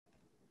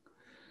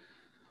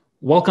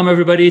Welcome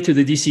everybody to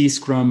the DC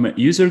Scrum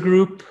User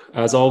Group.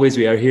 As always,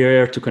 we are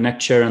here to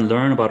connect, share, and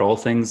learn about all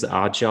things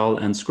Agile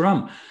and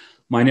Scrum.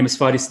 My name is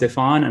Fadi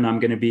Stefan, and I'm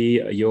going to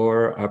be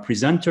your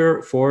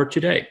presenter for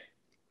today.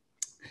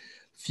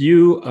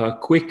 Few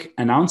quick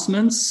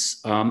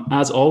announcements.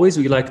 As always,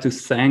 we'd like to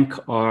thank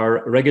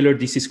our regular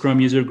DC Scrum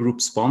User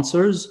Group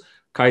sponsors,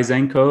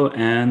 Kaizenko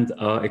and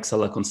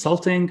Excella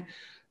Consulting.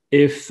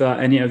 If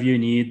any of you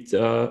need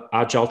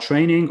Agile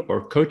training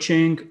or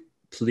coaching,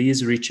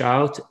 please reach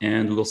out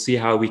and we'll see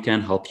how we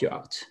can help you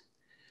out.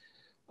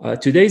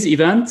 Today's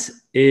event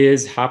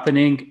is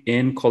happening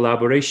in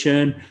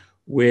collaboration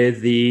with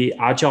the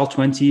Agile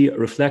 20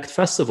 Reflect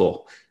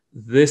Festival.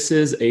 This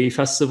is a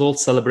festival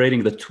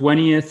celebrating the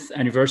 20th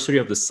anniversary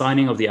of the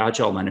signing of the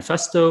Agile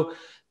Manifesto.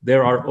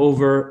 There are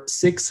over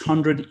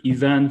 600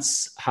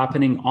 events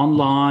happening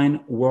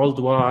online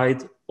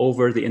worldwide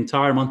over the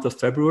entire month of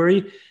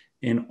February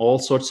in all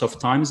sorts of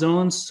time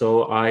zones.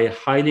 So I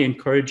highly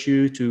encourage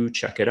you to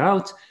check it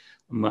out.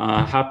 I'm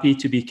happy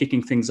to be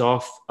kicking things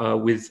off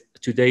with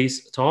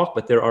today's talk,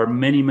 but there are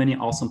many, many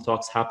awesome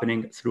talks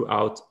happening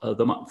throughout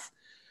the month.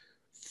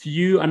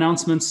 Few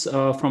announcements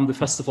from the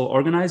festival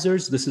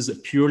organizers. This is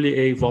purely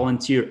a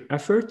volunteer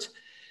effort.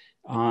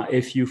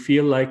 If you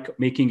feel like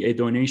making a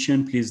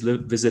donation, please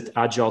visit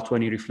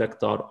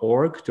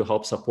agile20reflect.org to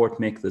help support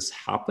make this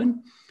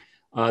happen.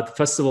 The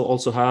festival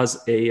also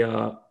has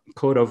a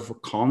code of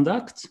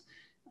conduct,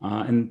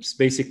 and this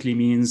basically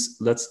means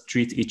let's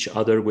treat each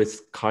other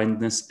with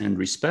kindness and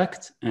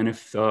respect. And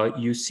if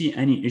you see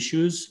any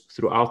issues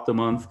throughout the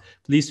month,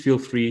 please feel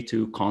free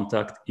to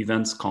contact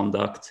events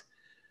conduct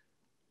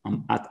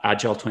at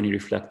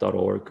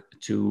agile20reflect.org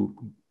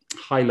to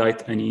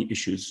highlight any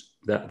issues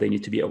that they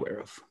need to be aware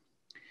of.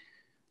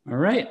 All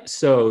right,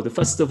 so the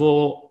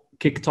festival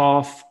kicked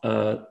off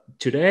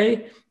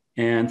today,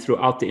 and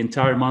throughout the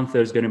entire month,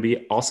 there's going to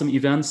be awesome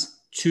events.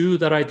 Two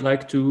that I'd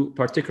like to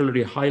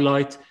particularly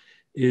highlight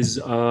is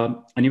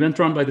an event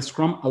run by the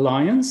Scrum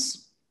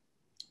Alliance.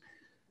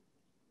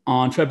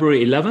 On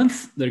February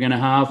 11th, they're going to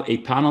have a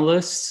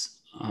panelist,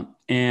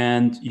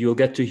 and you'll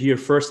get to hear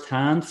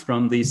firsthand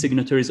from the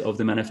signatories of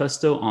the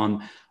manifesto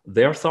on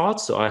their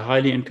thoughts. So I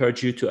highly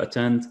encourage you to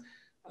attend.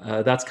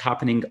 That's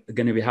going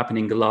to be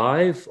happening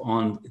live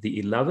on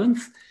the 11th.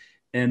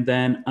 And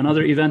then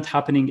another event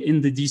happening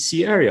in the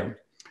DC area.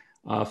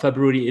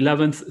 February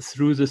 11th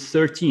through the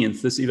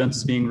 13th. This event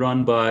is being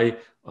run by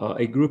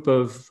a group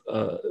of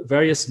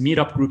various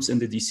meetup groups in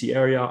the DC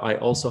area. I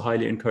also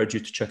highly encourage you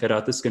to check it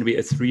out. This is going to be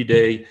a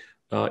 3-day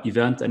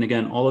event. And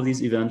again, all of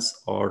these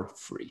events are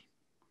free.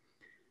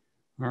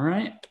 All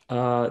right.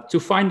 To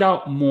find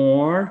out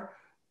more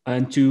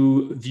and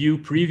to view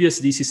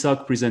previous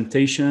DCSOG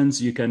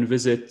presentations, you can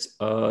visit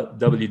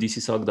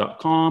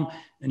wdcsog.com,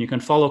 and you can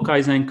follow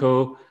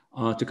Kaizenko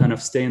to kind of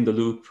stay in the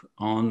loop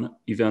on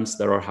events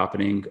that are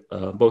happening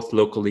both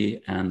locally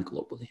and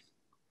globally.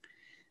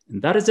 And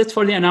that is it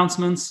for the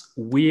announcements.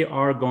 We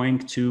are going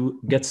to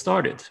get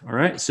started. All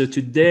right. So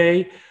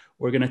today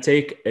we're going to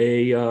take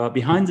a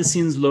behind the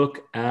scenes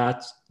look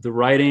at the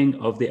writing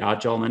of the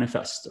Agile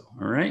Manifesto.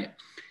 All right.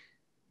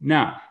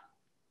 Now,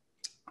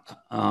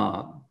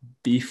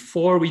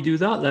 before we do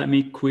that, let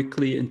me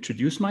quickly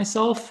introduce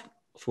myself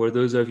for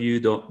those of you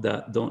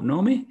that don't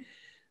know me.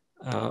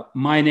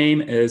 My name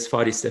is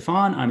Fadi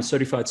Stefan. I'm a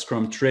certified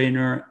Scrum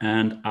trainer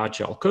and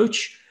Agile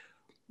coach.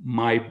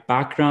 My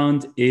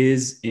background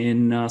is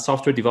in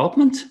software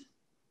development,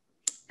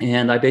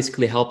 and I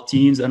basically help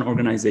teams and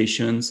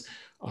organizations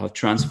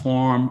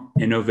transform,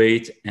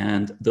 innovate,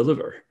 and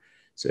deliver.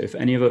 So if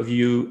any of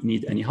you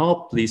need any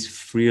help, please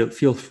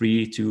feel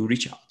free to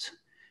reach out.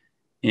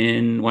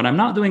 When I'm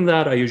not doing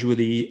that, I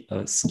usually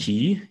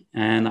ski,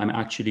 and I'm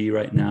actually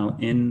right now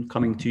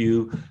coming to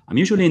you. I'm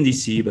usually in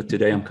DC, but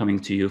today I'm coming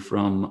to you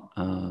from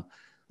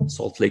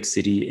Salt Lake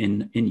City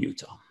in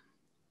Utah.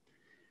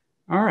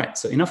 All right,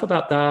 so enough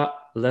about that.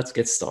 Let's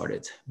get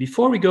started.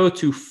 Before we go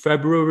to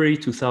February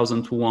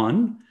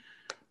 2001,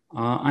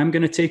 I'm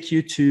going to take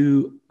you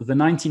to the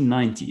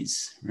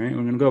 1990s. Right,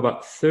 we're going to go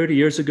about 30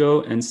 years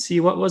ago and see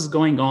what was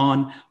going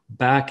on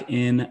back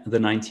in the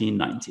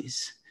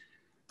 1990s.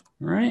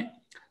 All right.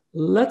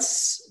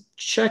 Let's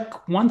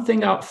check one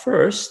thing out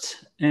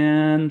first,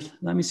 and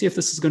let me see if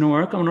this is going to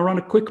work. I'm going to run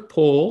a quick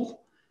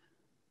poll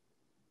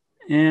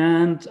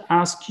and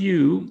ask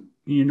you,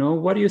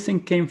 what do you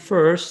think came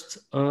first,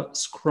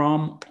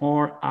 Scrum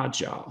or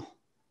Agile?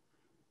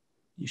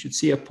 You should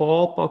see a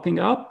poll popping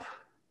up.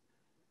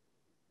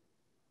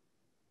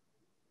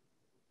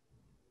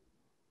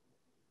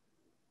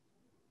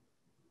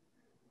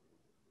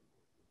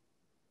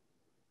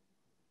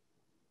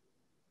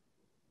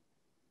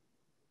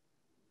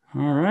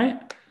 All right,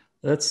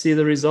 let's see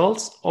the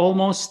results.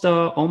 Almost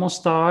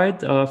tied,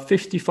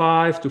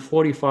 55 to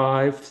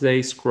 45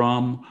 say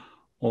Scrum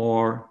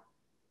or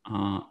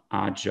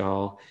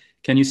Agile.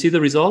 Can you see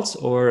the results,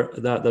 or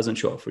that doesn't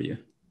show up for you?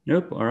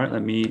 Nope. All right,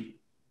 let me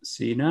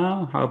see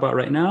now. How about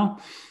right now?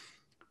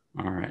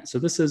 All right, so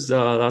this is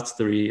that's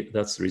the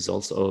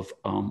results of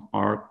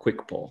our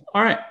quick poll.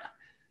 All right.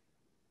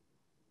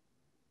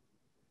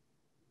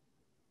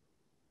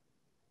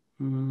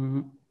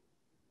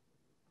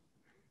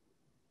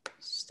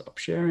 Stop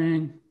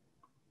sharing.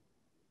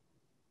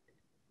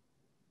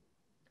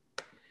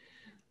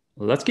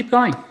 Let's keep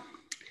going.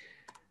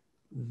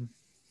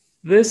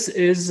 This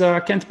is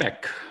Kent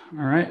Beck.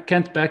 All right,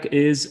 Kent Beck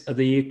is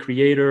the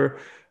creator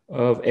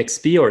of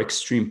XP, or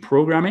Extreme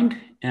Programming,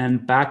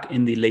 and back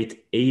in the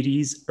late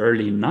 80s,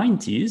 early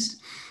 90s,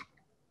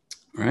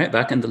 all right,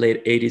 back in the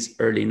late 80s,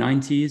 early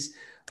 90s,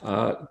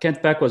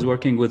 Kent Beck was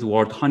working with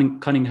Ward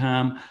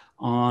Cunningham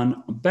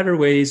on better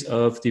ways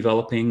of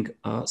developing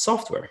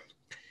software.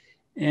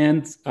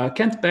 And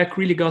Kent Beck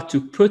really got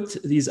to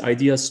put these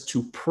ideas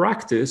to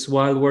practice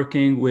while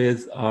working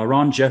with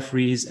Ron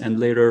Jeffries and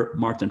later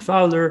Martin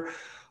Fowler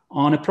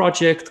on a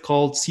project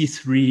called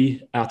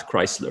C3 at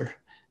Chrysler.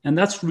 And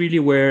that's really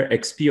where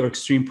XP, or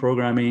Extreme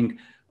Programming,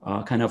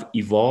 kind of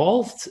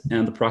evolved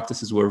and the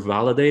practices were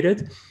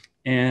validated.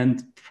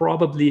 And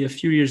probably a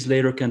few years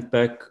later, Kent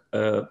Beck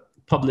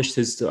published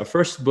his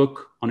first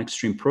book on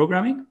extreme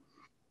programming.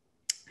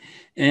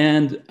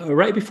 And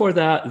right before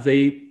that,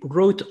 they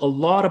wrote a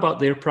lot about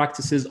their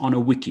practices on a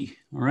wiki.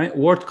 All right,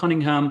 Ward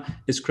Cunningham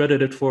is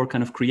credited for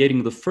kind of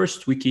creating the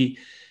first wiki,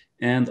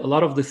 and a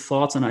lot of the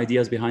thoughts and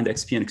ideas behind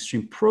XP and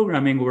extreme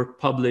programming were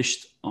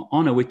published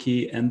on a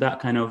wiki, and that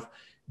kind of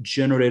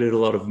generated a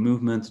lot of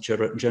movement,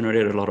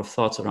 generated a lot of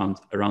thoughts around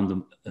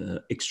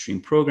the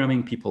extreme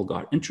programming. People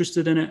got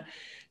interested in it,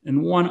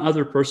 and one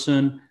other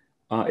person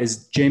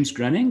is James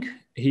Grenning.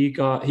 He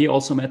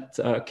also met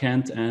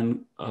Kent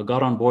and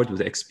got on board with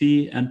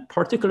XP, and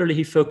particularly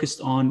he focused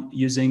on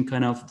using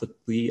kind of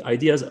the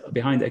ideas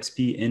behind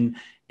XP in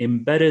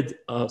embedded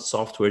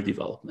software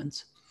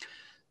development.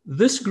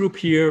 This group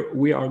here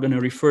we are going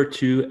to refer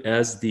to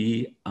as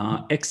the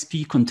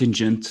XP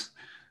contingent,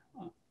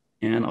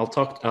 and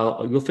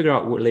we'll figure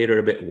out later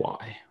a bit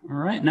why. All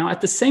right. Now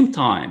at the same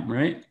time,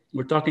 right,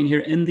 we're talking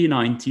here in the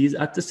 90s.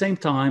 At the same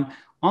time,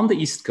 on the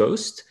East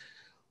Coast,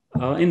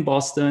 in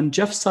Boston,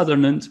 Jeff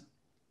Sutherland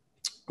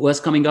was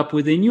coming up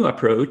with a new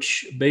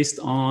approach based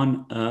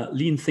on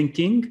lean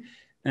thinking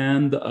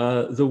and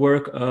the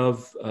work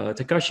of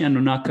Takashi and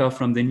Nonaka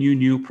from the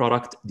new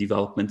product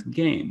development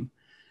game.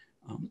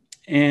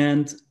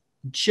 And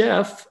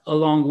Jeff,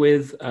 along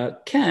with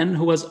Ken,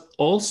 who was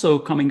also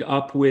coming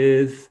up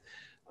with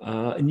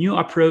a new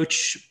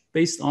approach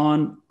based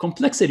on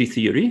complexity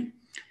theory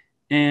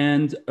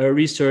and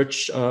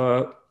research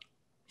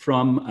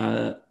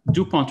from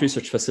DuPont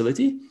Research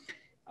Facility,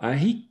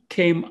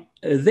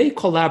 they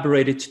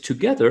collaborated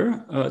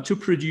together to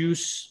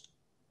produce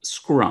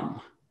Scrum.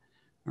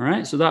 All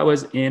right, so that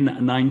was in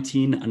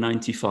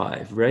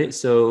 1995, right?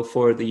 So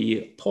for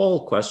the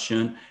poll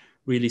question,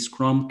 really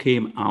Scrum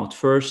came out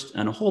first,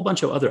 and a whole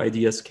bunch of other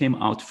ideas came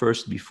out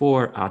first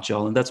before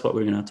Agile, and that's what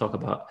we're going to talk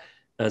about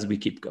as we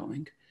keep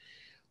going.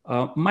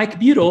 Mike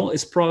Beadle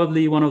is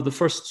probably one of the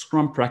first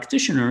Scrum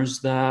practitioners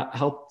that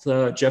helped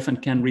Jeff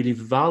and Ken really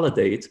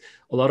validate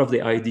a lot of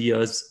the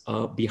ideas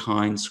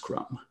behind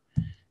Scrum.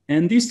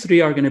 And these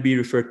three are going to be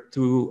referred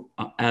to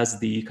as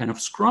the kind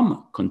of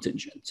Scrum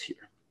contingent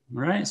here.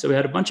 All right. So we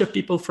had a bunch of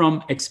people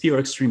from XP, or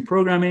Extreme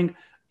Programming,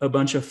 a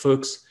bunch of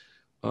folks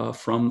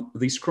from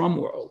the Scrum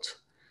world.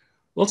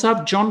 We also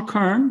have John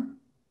Kern,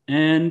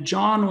 and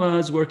John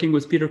was working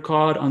with Peter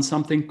Codd on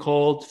something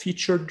called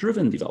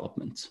feature-driven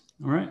development.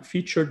 All right,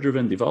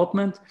 feature-driven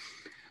development.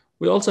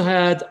 We also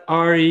had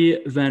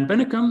Ari van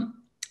Bennekom.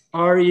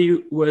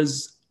 Ari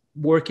was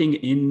working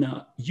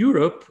in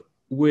Europe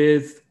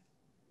with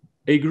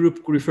a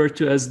group referred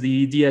to as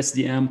the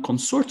DSDM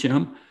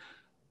Consortium,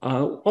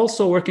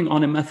 also working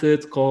on a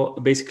method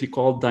basically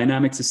called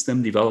Dynamic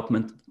System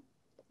Development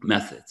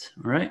Method.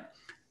 All right,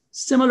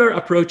 similar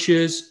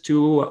approaches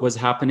to what was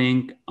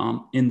happening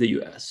in the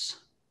US.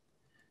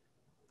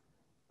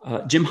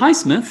 Jim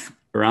Highsmith,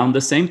 around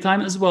the same time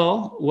as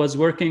well, was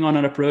working on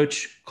an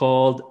approach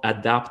called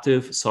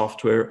adaptive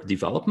software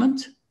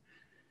development.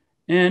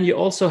 And you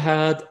also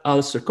had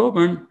Alistair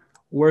Coburn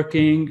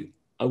working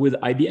with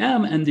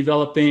IBM and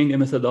developing a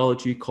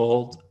methodology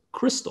called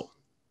Crystal,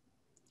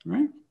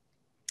 right?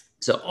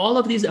 So all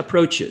of these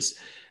approaches,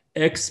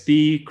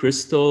 XP,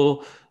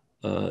 Crystal,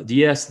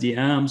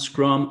 DSDM,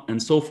 Scrum,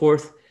 and so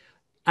forth,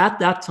 at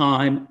that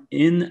time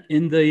in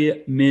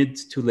the mid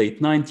to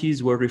late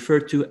 90s were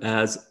referred to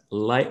as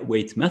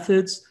lightweight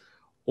methods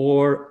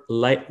or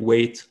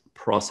lightweight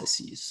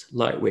processes.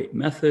 Lightweight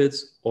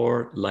methods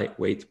or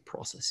lightweight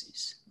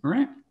processes, all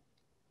right?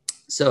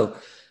 So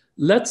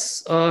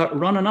let's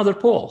run another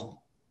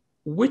poll.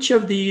 Which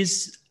of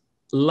these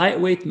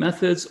lightweight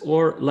methods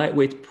or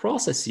lightweight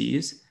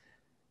processes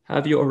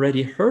have you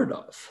already heard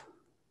of?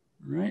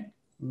 All right,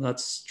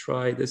 let's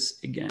try this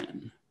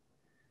again.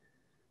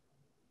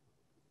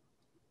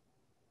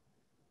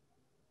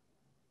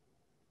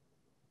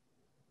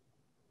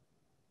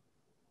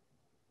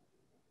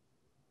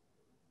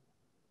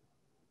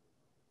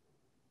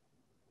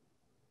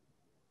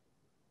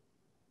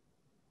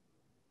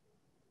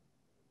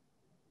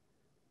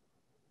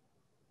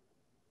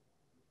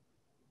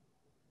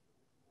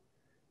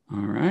 All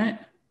right.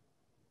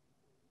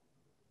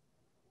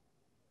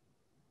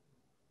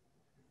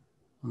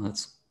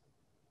 Let's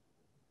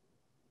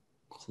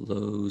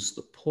close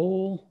the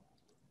poll.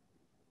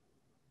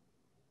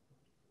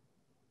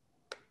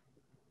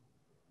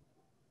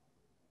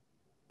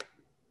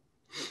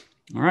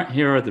 All right,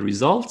 here are the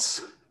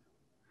results.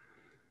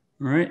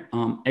 All right,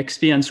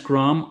 XP and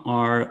Scrum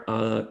are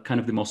kind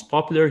of the most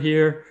popular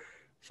here,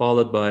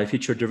 followed by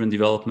feature-driven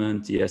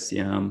development,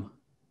 ESTM,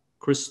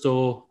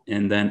 Crystal,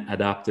 and then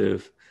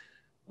adaptive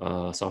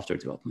software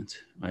development.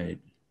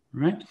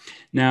 Right.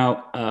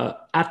 Now,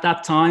 at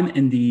that time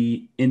in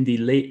the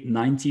late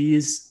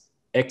 90s,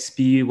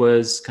 XP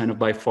was kind of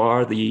by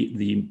far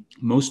the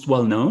most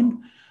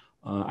well-known.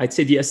 I'd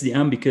say the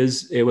SDM,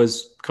 because it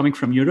was coming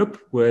from Europe,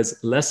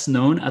 was less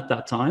known at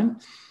that time.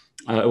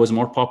 It was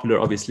more popular,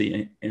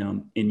 obviously,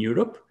 in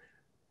Europe.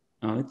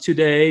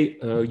 Today,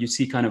 you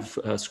see kind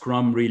of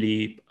Scrum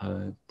really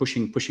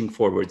pushing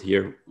forward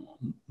here.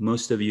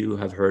 Most of you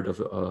have heard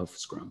of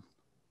Scrum.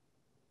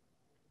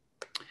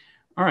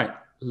 All right,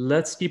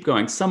 let's keep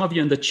going. Some of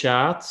you in the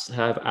chat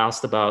have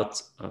asked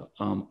about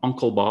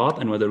Uncle Bob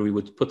and whether we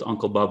would put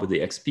Uncle Bob with the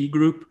XP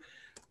group.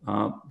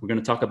 We're going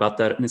to talk about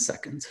that in a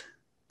second.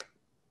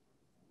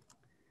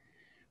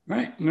 All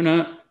right, I'm going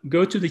to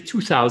go to the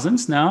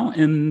 2000s now.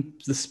 In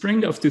the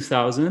spring of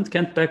 2000,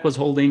 Kent Beck was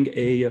holding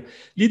a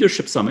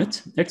leadership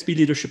summit, XP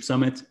Leadership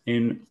Summit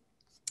in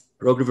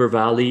Rogue River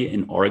Valley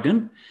in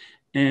Oregon.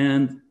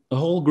 And a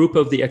whole group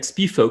of the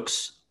XP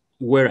folks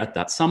were at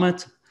that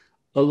summit,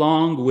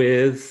 along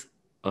with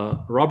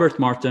Robert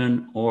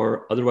Martin,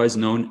 or otherwise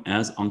known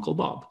as Uncle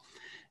Bob.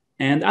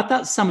 And at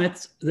that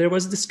summit, there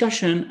was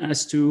discussion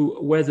as to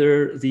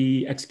whether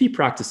the XP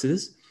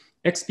practices,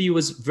 XP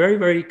was very,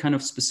 very kind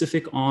of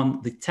specific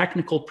on the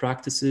technical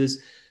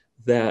practices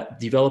that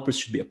developers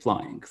should be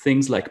applying.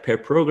 Things like pair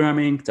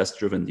programming,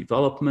 test-driven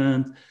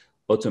development,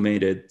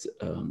 automated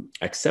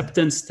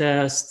acceptance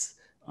tests,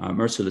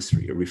 merciless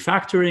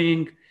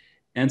refactoring,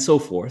 and so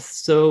forth.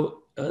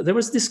 So there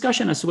was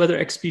discussion as to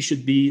whether XP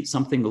should be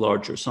something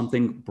larger,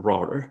 something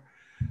broader.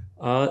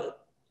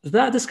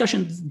 That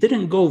discussion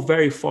didn't go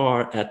very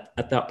far at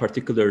that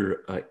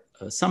particular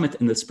summit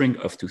in the spring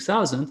of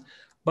 2000,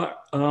 but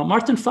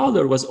Martin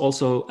Fowler was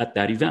also at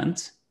that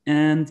event.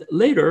 And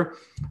later,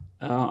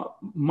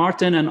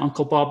 Martin and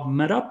Uncle Bob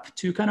met up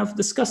to kind of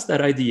discuss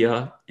that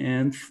idea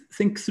and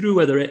think through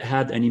whether it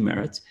had any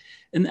merit.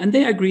 And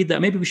they agreed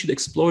that maybe we should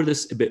explore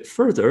this a bit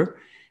further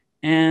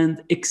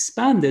and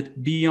expand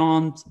it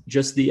beyond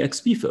just the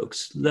XP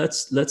folks.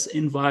 Let's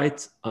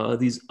invite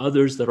these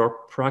others that are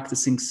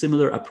practicing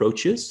similar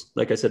approaches.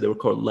 Like I said, they were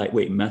called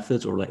lightweight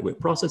methods or lightweight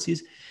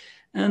processes.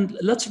 And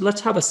let's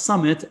have a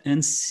summit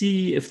and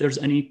see if there's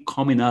any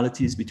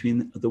commonalities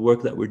between the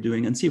work that we're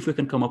doing, and see if we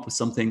can come up with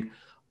something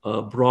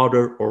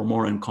broader or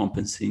more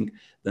encompassing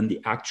than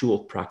the actual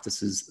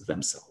practices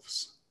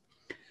themselves.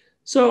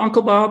 So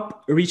Uncle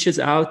Bob reaches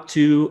out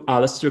to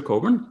Alistair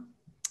Coburn.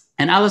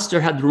 And Alistair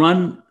had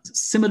run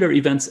similar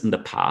events in the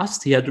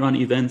past. He had run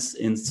events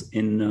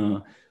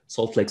in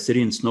Salt Lake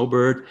City in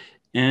Snowbird,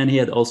 and he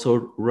had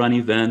also run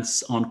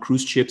events on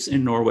cruise ships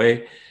in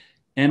Norway.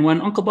 And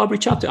when Uncle Bob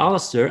reached out to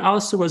Alistair,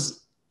 Alistair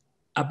was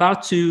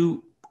about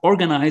to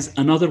organize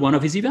another one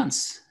of his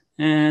events.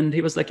 And he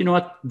was like, you know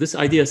what, this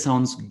idea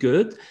sounds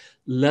good.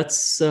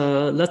 Let's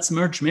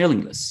merge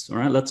mailing lists, all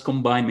right? Let's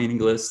combine mailing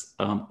lists.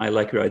 I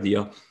like your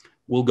idea.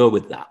 We'll go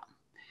with that.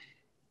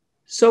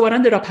 So what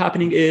ended up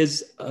happening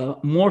is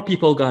more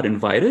people got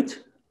invited.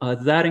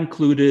 That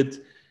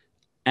included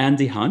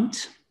Andy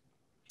Hunt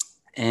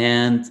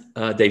and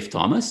Dave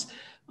Thomas.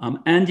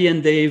 Andy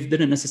and Dave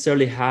didn't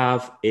necessarily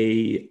have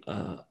a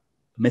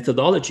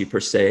methodology per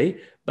se,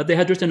 but they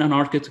had written an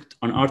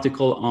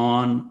article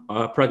on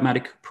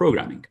pragmatic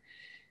programming.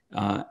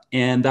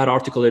 And that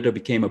article later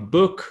became a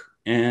book,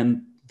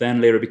 and then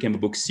later became a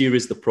book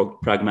series, the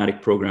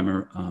Pragmatic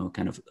Programmer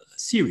kind of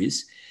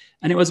series.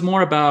 And it was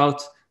more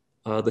about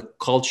the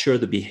culture,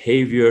 the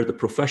behavior, the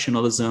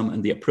professionalism,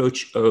 and the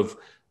approach of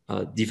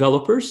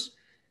developers.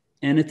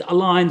 And it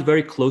aligned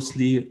very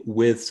closely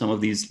with some of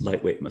these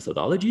lightweight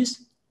methodologies.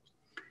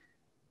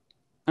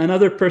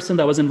 Another person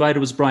that was invited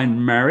was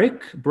Brian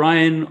Merrick.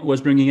 Brian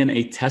was bringing in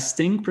a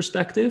testing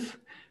perspective.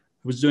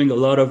 He was doing a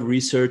lot of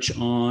research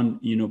on,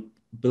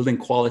 building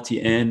quality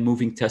in,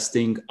 moving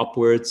testing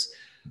upwards,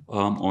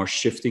 or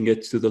shifting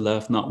it to the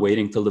left, not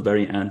waiting till the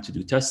very end to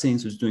do testing.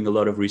 So he was doing a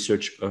lot of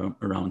research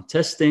around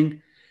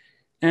testing.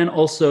 And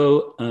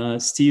also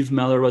Steve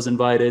Meller was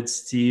invited.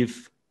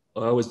 Steve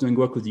was doing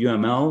work with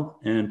UML,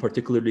 and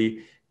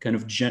particularly kind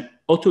of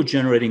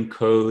auto-generating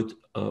code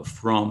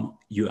from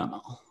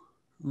UML.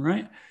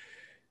 Right.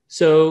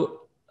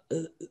 So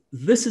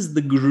this is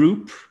the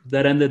group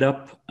that ended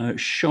up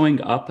showing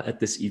up at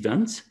this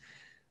event.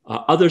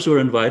 Others were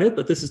invited,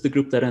 but this is the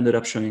group that ended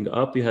up showing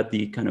up. You had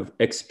the kind of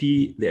the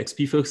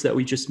XP folks that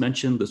we just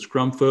mentioned, the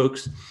Scrum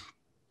folks,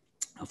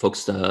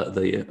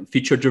 the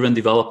feature-driven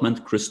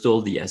development,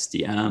 Crystal, the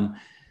SDM,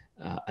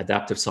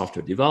 adaptive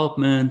software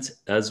development,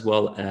 as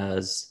well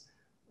as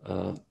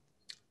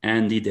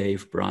Andy,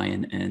 Dave,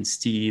 Brian, and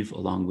Steve,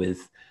 along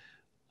with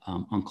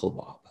Uncle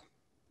Bob.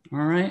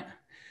 All right.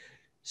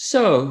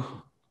 So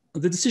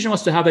the decision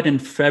was to have it in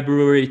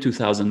February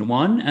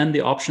 2001, and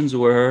the options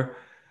were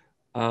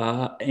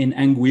in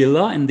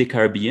Anguilla in the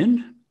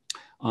Caribbean.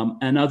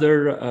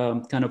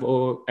 Another kind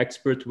of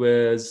expert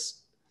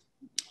was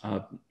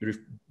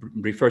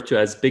referred to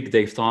as Big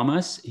Dave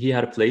Thomas. He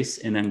had a place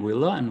in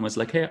Anguilla and was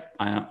like, hey,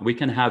 we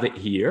can have it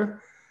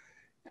here.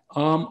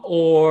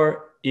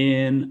 Or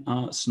in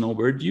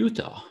Snowbird,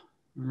 Utah,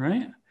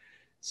 right?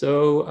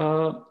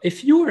 So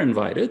if you were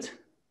invited,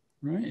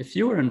 right? If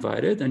you were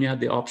invited and you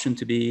had the option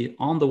to be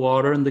on the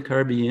water in the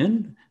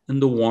Caribbean in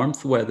the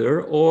warmth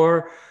weather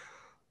or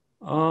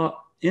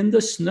in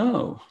the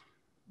snow,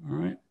 all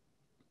right?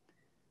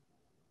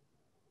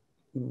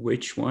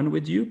 Which one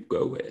would you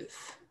go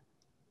with?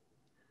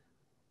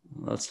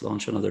 Let's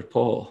launch another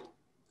poll,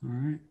 all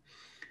right?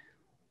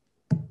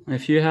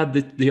 If you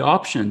had the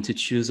option to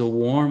choose a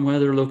warm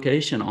weather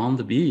location on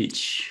the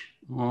beach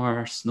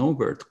or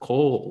Snowbird,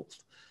 cold.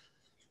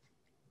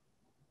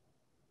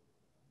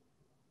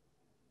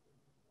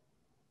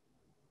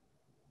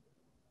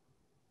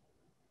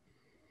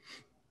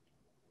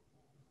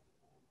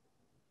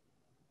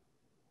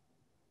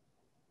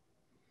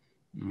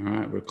 All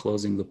right, we're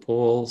closing the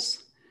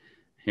polls.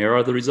 Here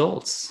are the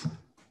results.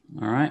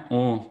 All right,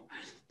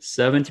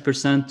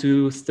 70%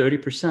 to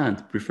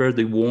 30% prefer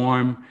the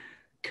warm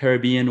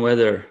Caribbean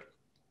weather.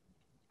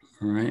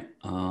 All right,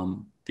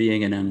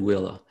 being in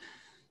Anguilla.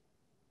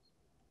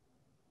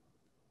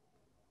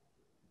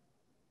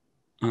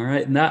 All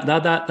right,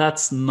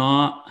 that's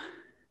not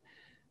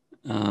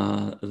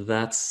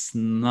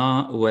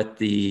what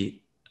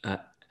the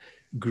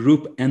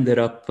group ended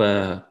up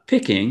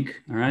picking.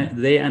 All right,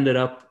 they ended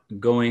up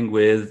going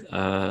with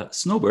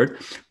Snowbird,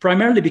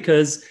 primarily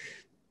because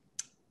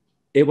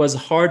it was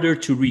harder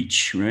to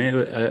reach,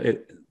 right?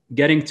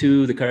 Getting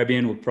to the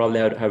Caribbean would probably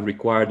have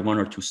required 1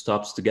 or 2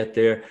 stops to get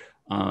there.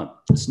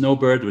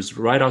 Snowbird was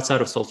right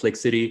outside of Salt Lake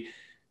City.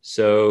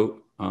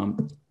 So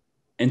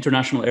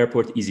international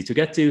airport, easy to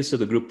get to. So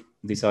the group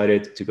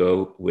decided to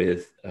go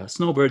with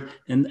Snowbird.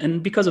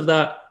 And because of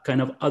that,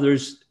 kind of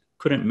others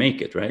couldn't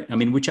make it, right? I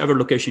mean, whichever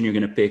location you're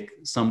going to pick,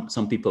 some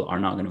people are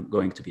not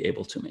going to be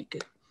able to make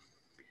it.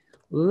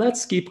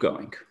 Let's keep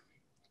going.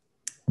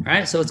 All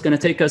right, so it's going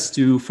to take us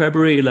to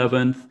February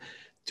 11th,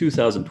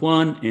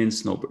 2001 in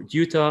Snowbird,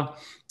 Utah.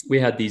 We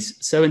had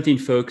these 17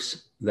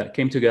 folks that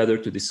came together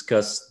to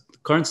discuss the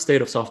current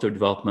state of software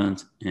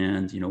development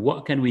and,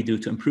 what can we do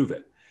to improve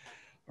it.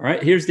 All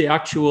right, here's the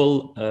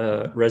actual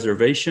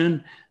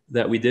reservation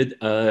that we did.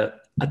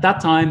 At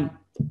that time,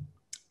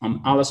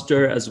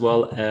 Alistair as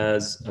well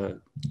as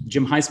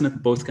Jim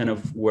Highsmith both kind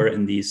of were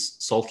in these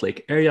Salt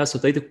Lake area. So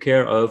they took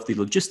care of the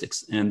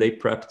logistics and they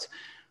prepped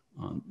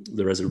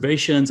the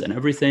reservations and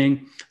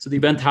everything. So the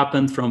event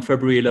happened from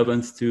February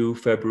 11th to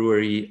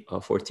February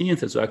 14th.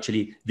 It was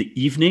actually the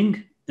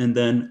evening and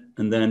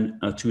then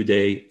a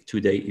two-day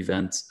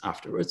event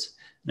afterwards.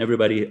 And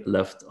everybody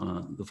left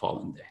the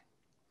following day.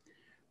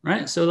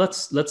 Right, so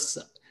let's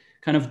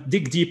kind of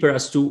dig deeper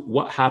as to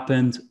what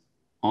happened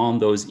on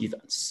those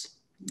events.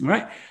 All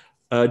right,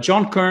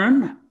 John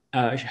Kern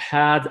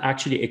had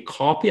actually a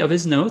copy of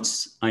his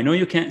notes. I know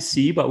you can't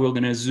see, but we're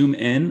going to zoom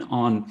in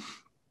on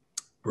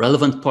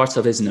relevant parts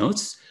of his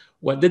notes.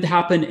 What did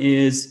happen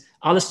is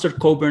Alistair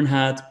Coburn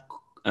had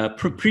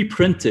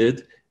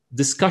pre-printed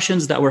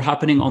discussions that were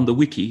happening on the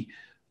wiki,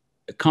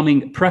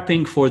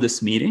 prepping for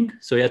this meeting.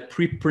 So he had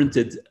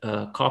pre-printed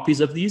copies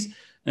of these.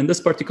 And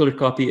this particular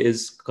copy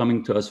is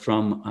coming to us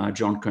from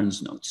John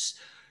Kern's notes.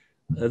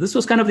 This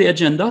was kind of the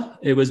agenda.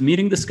 It was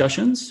meeting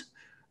discussions,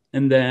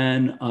 and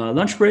then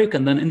lunch break,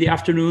 and then in the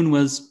afternoon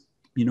was,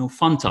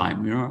 fun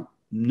time.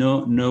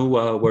 No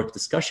work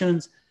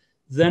discussions.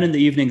 Then in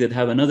the evening, they'd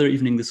have another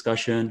evening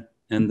discussion,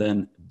 and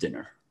then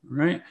dinner.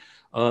 Right?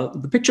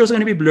 The pictures are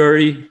going to be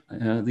blurry.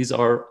 These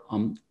are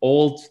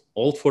old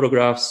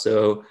photographs,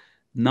 so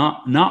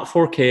not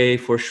 4K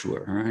for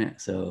sure. All right,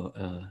 so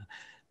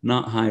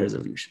not high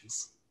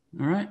resolutions.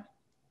 All right,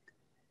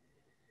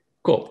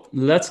 cool.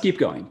 Let's keep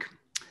going.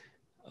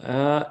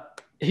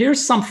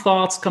 Here's some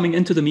thoughts coming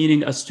into the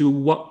meeting as to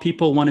what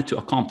people wanted to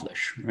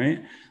accomplish,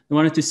 right? They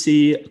wanted to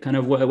see kind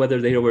of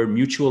whether there were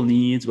mutual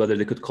needs, whether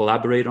they could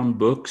collaborate on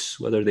books,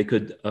 whether they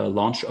could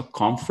launch a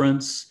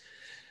conference,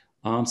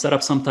 set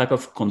up some type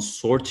of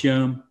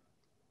consortium,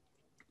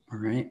 all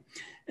right,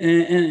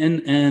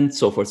 and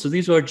so forth. So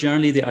these were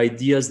generally the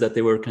ideas that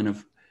they were kind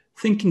of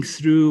thinking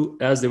through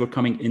as they were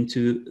coming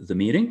into the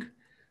meeting.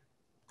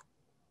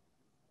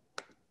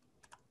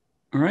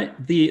 All right,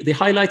 the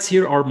highlights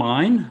here are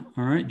mine,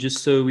 all right,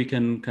 just so we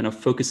can kind of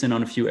focus in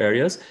on a few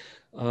areas.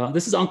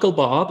 This is Uncle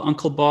Bob.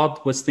 Uncle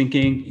Bob was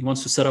thinking he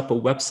wants to set up a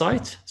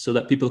website so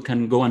that people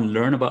can go and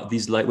learn about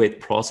these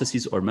lightweight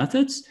processes or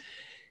methods.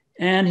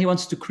 And he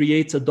wants to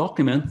create a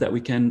document that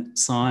we can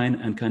sign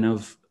and kind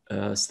of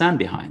stand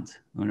behind,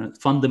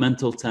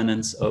 fundamental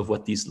tenets of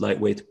what these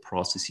lightweight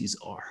processes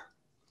are,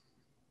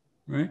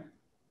 right?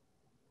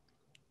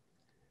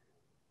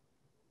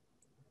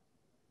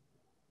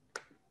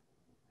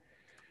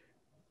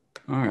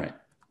 All right.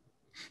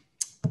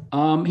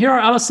 Here are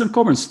Alistair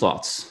Coburn's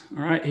thoughts.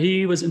 All right,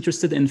 he was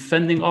interested in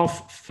fending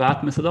off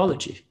fat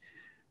methodology.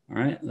 All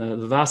right,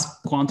 the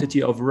vast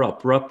quantity of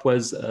RUP. RUP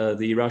was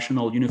the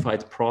Rational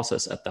Unified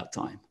Process at that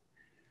time.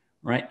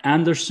 Right,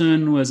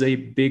 Anderson was a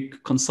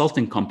big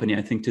consulting company.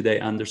 I think today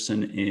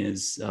Anderson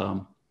is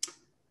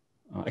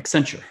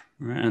Accenture.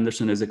 Right?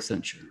 Anderson is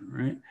Accenture.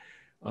 Right,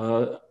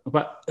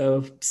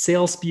 about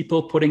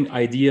salespeople putting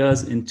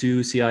ideas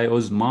into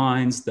CIOs'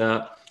 minds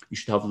that you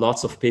should have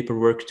lots of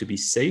paperwork to be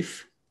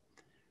safe.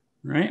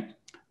 Right,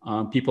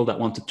 people that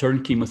want a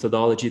turnkey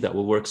methodology that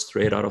will work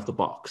straight out of the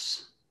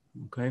box.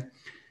 Okay,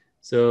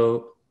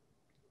 so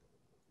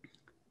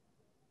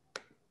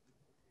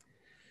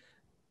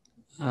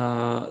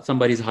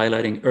somebody's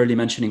highlighting early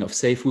mentioning of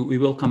safe. We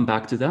will come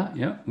back to that.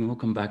 Yeah, we will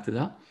come back to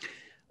that.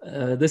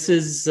 This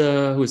is,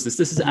 who is this?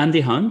 This is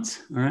Andy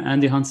Hunt. All right?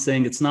 Andy Hunt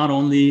saying it's not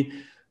only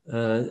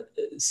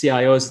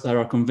CIOs that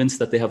are convinced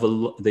that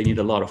they need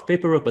a lot of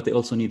paperwork, but they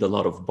also need a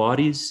lot of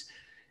bodies.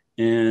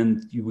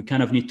 And we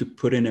kind of need to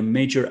put in a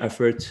major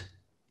effort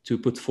to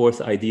put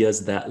forth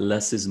ideas that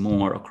less is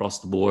more across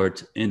the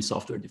board in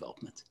software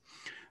development.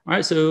 All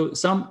right, so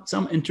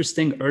some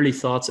interesting early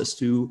thoughts as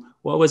to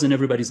what was in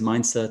everybody's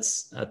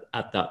mindsets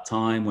at that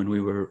time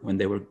when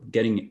they were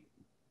getting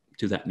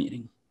to that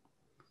meeting.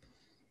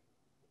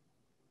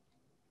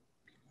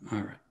 All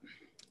right.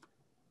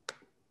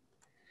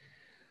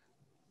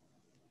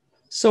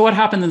 So what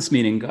happened in this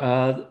meeting?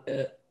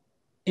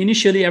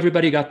 Initially,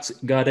 everybody got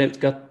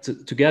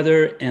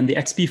together, and the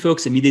XP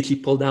folks immediately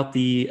pulled out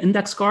the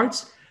index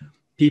cards.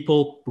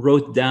 People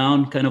wrote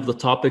down kind of the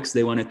topics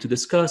they wanted to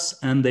discuss,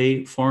 and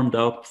they formed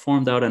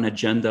out an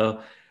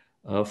agenda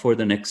for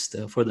the next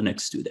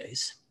 2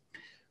 days.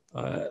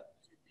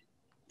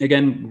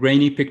 Again,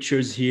 grainy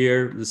pictures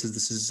here. This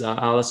is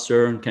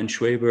Alistair and Ken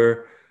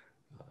Schwaber.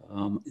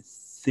 I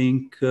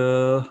think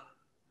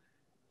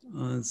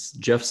it's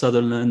Jeff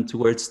Sutherland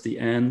towards the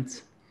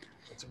end.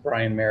 It's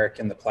Brian Merrick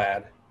in the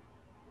plaid.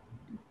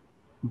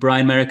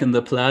 Brian Merrick in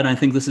the plaid. I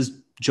think this is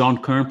John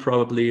Kern,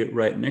 probably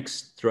right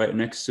next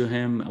to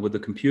him with the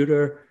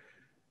computer.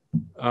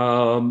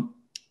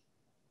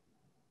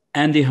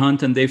 Andy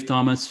Hunt and Dave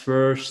Thomas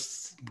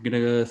first. I'm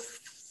gonna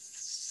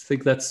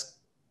think that's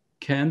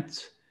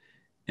Kent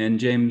and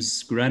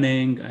James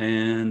Grenning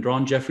and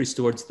Ron Jeffries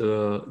towards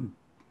the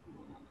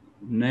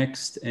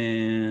next.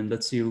 And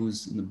let's see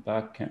who's in the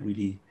back. Can't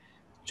really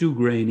too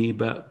grainy,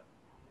 but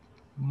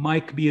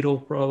Mike Beadle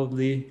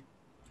probably.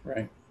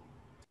 Right.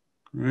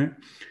 Right.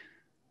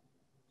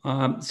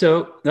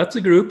 So that's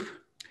a group.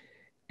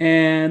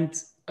 And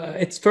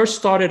it's first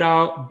started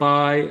out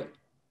by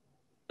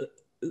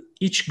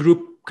each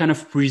group kind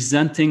of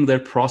presenting their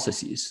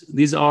processes.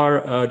 These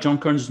are John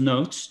Kern's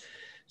notes.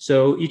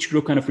 So each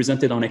group kind of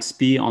presented on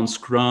XP, on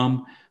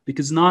Scrum,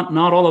 because not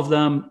all of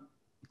them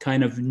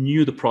kind of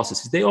knew the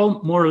processes. They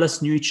all more or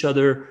less knew each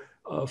other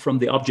from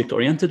the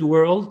object-oriented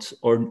world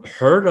or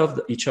heard of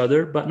each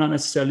other, but not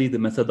necessarily the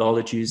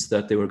methodologies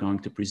that they were going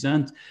to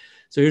present.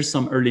 So here's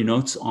some early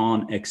notes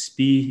on XP.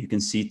 You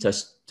can see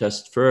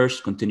test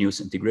first,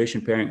 continuous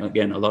integration pairing.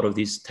 Again, a lot of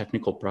these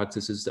technical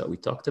practices that we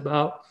talked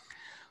about.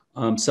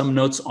 Some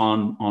notes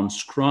on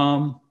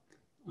Scrum,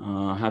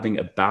 having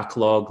a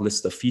backlog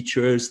list of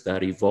features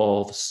that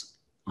evolves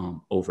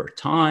over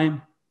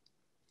time.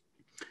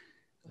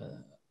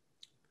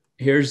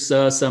 Here's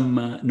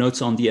some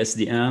notes on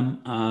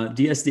DSDM.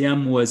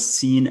 DSDM was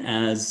seen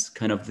as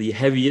kind of the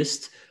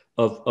heaviest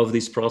of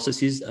these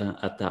processes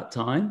at that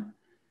time.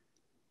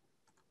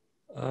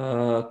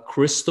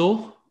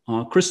 Crystal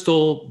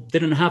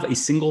didn't have a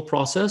single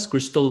process.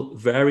 Crystal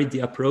varied the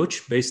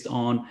approach based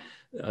on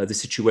the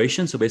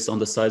situation. So based on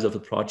the size of the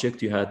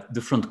project, you had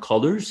different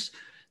colors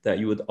that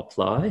you would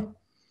apply.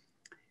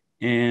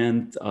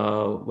 And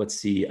let's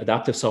see,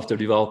 adaptive software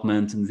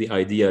development. And the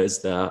idea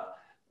is that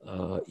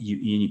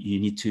you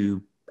need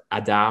to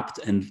adapt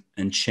and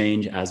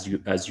change as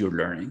you're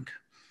learning,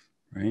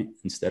 right?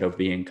 Instead of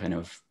being kind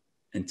of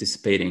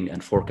anticipating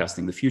and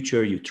forecasting the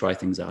future, you try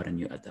things out and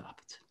you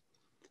adapt.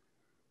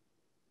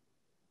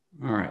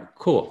 All right,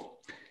 cool.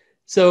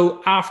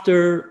 So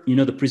after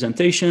the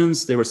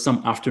presentations, there was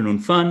some afternoon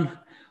fun.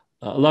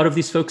 A lot of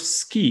these folks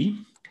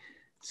ski.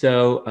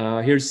 So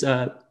here's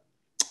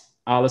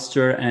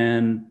Alistair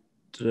and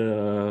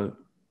Jim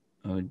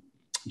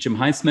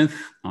Highsmith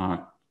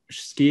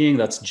skiing.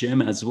 That's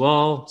Jim as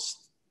well.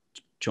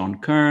 John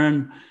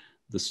Kern,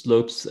 the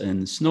slopes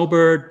and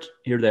Snowbird.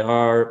 Here they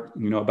are,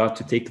 about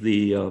to take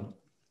the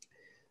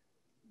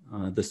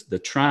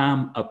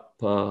tram up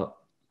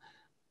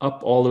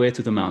all the way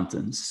to the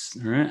mountains.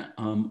 All right.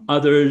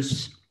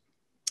 Others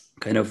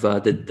kind of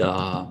did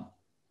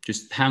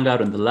just hang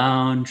out in the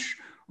lounge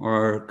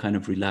or kind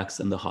of relax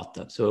in the hot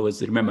tub. So it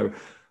was, remember,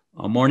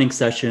 a morning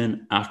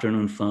session,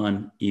 afternoon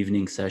fun,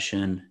 evening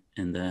session,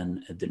 and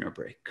then a dinner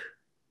break.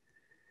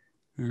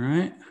 All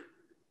right.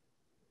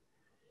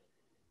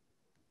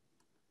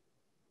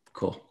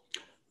 Cool.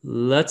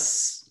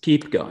 Let's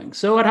keep going.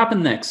 So what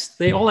happened next?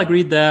 They all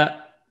agreed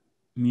that,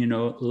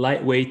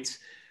 lightweight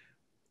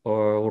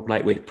or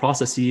lightweight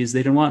processes.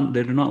 They do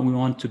not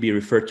want to be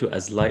referred to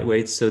as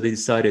lightweight, so they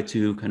decided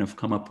to kind of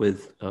come up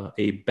with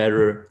a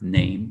better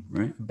name,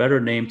 right? A better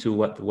name to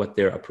what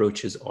their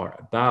approaches are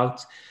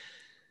about.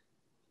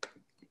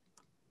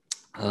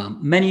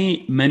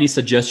 Many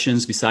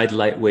suggestions beside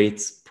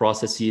lightweight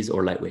processes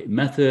or lightweight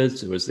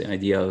methods. There was the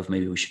idea of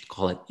maybe we should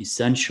call it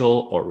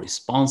essential or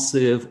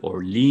responsive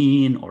or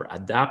lean or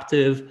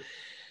adaptive.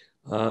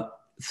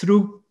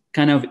 Through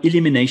kind of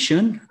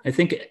elimination, I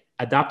think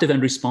adaptive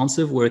and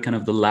responsive were kind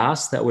of the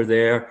last that were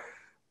there.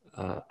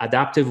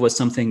 Adaptive was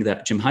something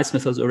that Jim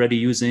Highsmith was already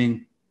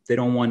using. They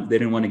didn't want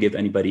to give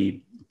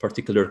anybody a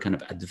particular kind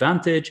of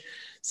advantage.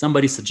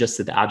 Somebody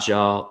suggested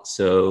Agile,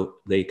 so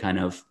they kind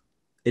of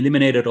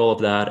eliminated all of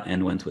that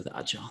and went with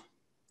Agile.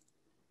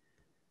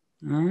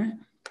 All right.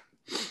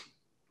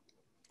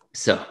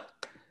 So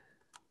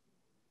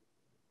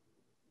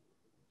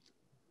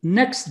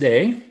next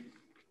day,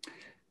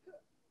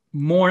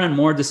 more and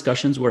more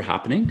discussions were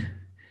happening.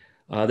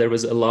 There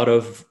was a lot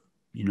of,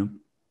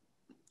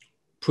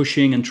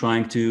 pushing and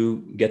trying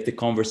to get the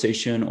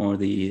conversation or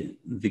the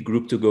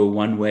group to go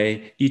one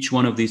way. Each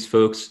one of these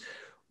folks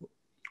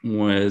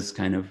was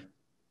kind of,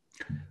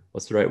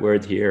 what's the right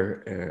word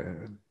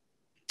here?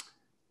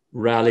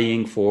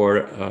 Rallying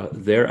for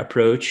their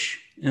approach.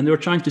 And they were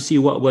trying to see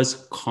what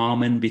was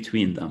common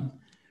between them,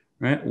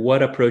 right?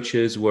 What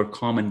approaches were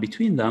common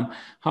between them.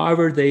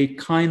 However, they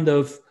kind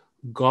of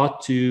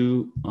got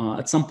to,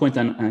 at some point,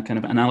 a kind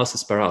of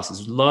analysis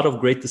paralysis. A lot of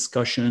great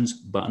discussions,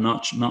 but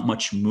not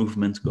much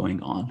movement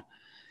going on.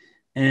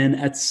 And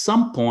at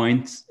some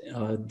point,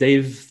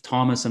 Dave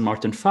Thomas and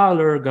Martin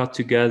Fowler got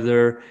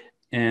together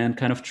and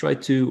kind of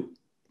tried to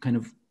kind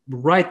of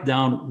write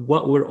down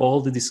what were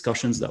all the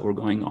discussions that were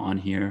going on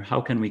here.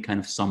 How can we kind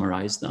of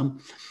summarize them?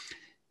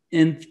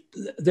 And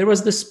there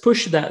was this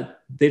push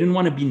that they didn't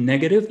want to be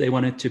negative. They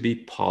wanted to be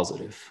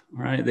positive,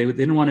 right? They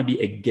didn't want to be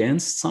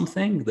against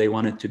something. They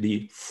wanted to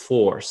be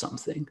for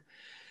something.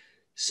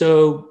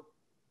 So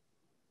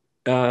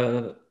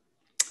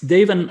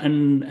Dave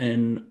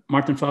and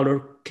Martin Fowler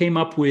came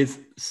up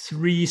with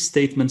 3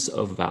 statements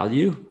of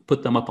value,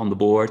 put them up on the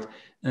board,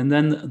 and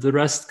then the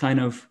rest kind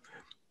of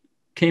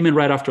came in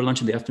right after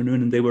lunch in the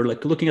afternoon, and they were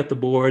like looking at the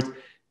board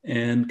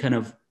and kind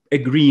of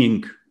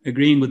agreeing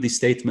with these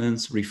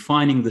statements,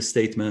 refining the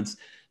statements.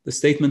 The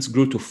statements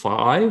grew to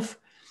 5,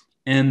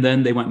 and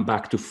then they went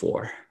back to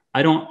 4.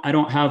 I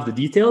don't have the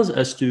details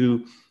as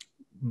to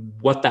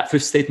what that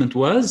 5th statement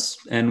was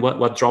and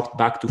what dropped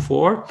back to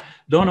 4.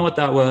 Don't know what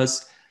that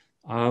was,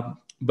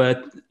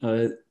 but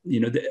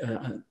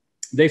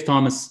Dave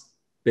Thomas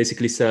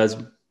basically says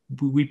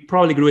we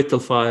probably grew it till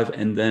 5,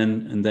 and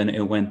then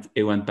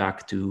it went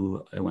back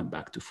to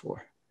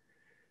 4.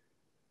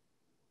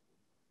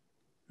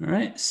 All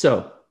right,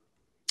 so.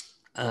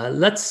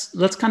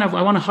 Let's kind of,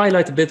 I want to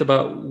highlight a bit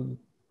about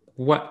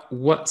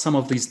what some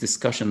of these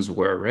discussions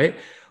were, right?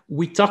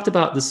 We talked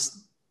about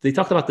this, they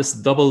talked about this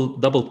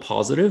double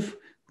positive,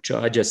 which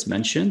I just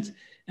mentioned.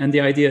 And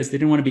the idea is they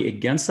didn't want to be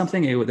against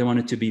something, they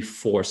wanted to be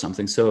for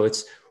something. So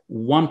it's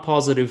one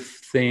positive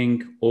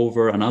thing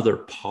over another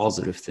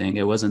positive thing.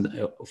 It wasn't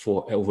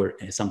over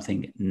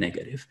something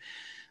negative.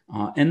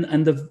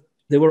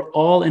 They were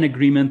all in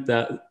agreement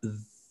that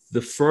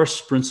the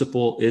first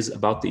principle is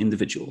about the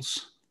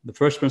individuals. The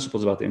first principle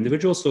is about the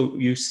individual. So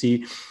you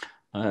see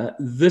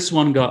this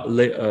one got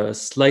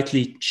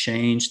slightly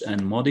changed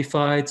and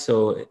modified.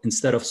 So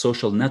instead of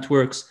social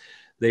networks,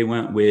 they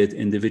went with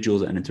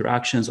individuals and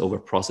interactions over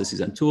processes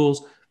and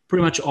tools.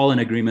 Pretty much all in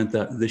agreement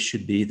that this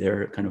should be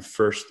their kind of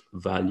first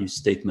value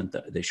statement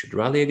that they should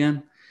rally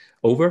again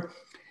over.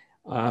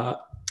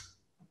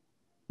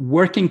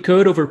 Working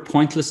code over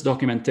pointless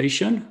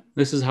documentation.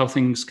 This is how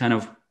things kind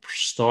of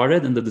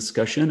started in the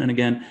discussion. And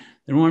again,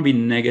 they don't want to be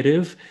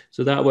negative.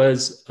 So that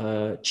was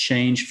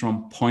changed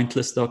from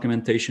pointless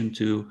documentation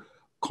to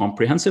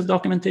comprehensive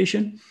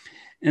documentation.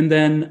 And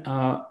then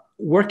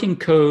working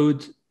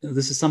code,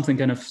 this is something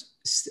kind of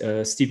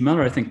Steve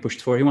Miller, I think,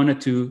 pushed for. He wanted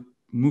to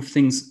move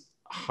things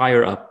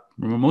higher up.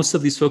 Remember, most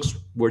of these folks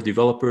were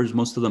developers.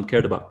 Most of them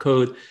cared about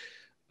code.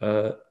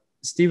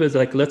 Steve was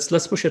like,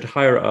 let's push it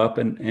higher up.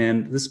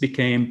 And this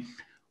became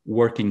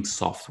working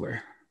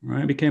software,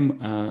 right? It became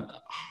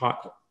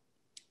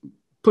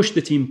push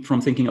the team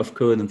from thinking of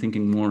code and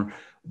thinking more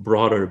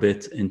broader a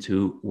bit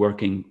into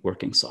working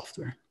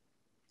software,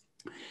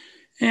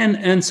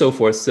 and so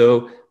forth.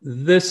 So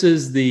this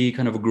is the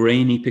kind of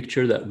grainy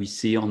picture that we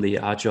see on the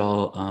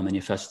Agile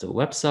Manifesto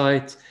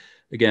website.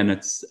 Again,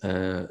 it's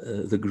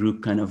the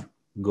group kind of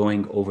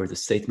going over the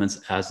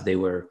statements as they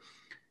were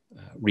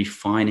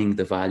refining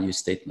the value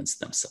statements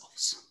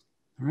themselves.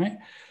 All right.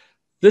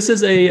 This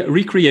is a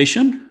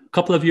recreation. A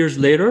couple of years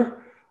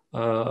later,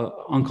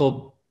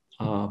 Uncle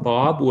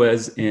Bob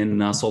was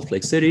in Salt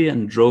Lake City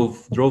and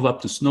drove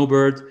up to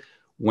Snowbird,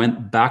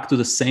 went back to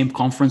the same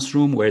conference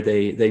room where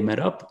they met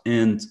up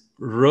and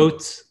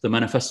wrote the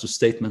manifesto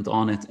statement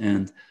on it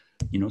and,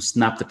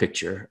 snapped a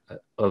picture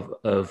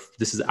of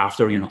this is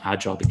after,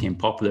 Agile became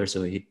popular.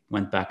 So he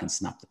went back and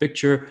snapped the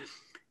picture.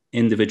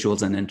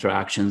 individuals and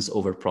interactions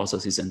over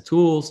processes and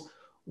tools,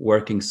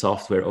 working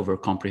software over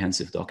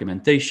comprehensive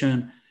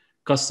documentation,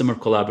 customer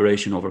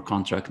collaboration over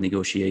contract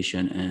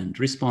negotiation, and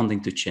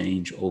responding to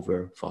change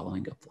over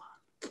following a plan.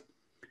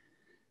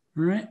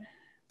 All right.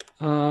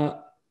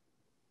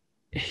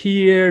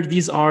 Here,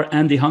 these are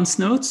Andy Hunt's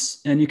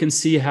notes, and you can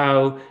see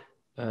how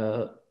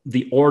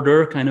the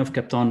order kind of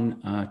kept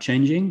on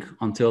changing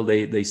until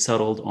they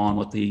settled on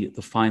what the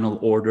final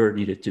order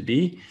needed to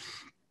be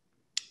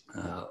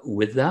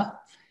with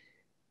that.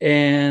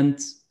 And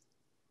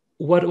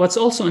what's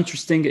also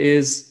interesting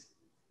is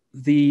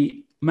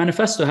the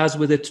manifesto has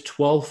with it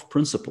 12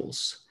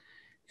 principles.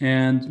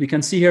 And we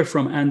can see here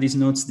from Andy's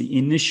notes the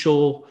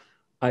initial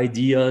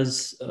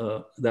ideas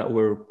that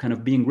were kind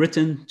of being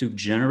written to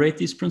generate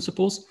these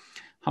principles.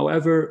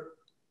 However,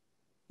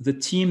 the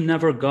team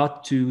never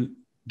got to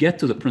get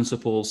to the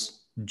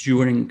principles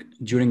during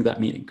that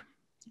meeting.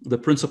 The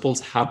principles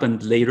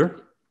happened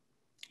later.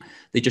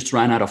 They just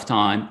ran out of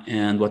time.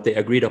 And what they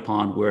agreed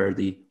upon were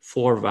the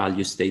 4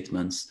 value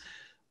statements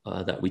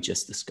that we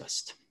just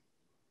discussed.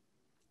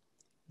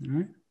 All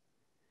right.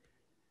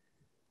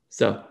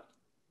 So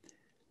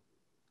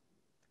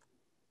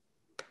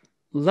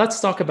let's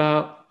talk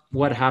about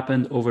what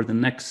happened over the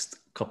next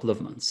couple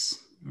of months.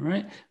 All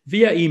right.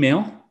 Via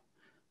email,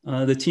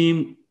 the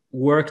team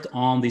worked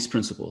on these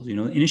principles.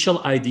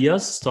 Initial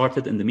ideas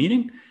started in the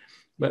meeting,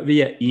 but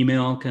via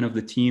email, kind of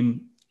the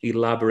team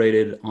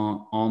elaborated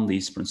on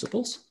these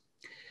principles.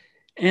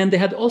 And they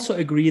had also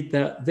agreed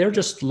that they're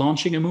just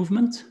launching a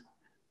movement.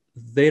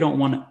 They don't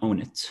want to own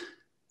it,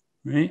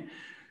 right?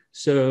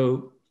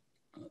 So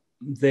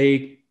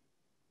they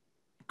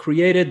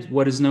created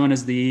what is known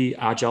as the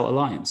Agile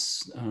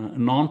Alliance, a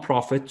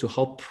nonprofit to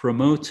help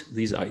promote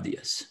these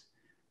ideas,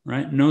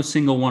 right? No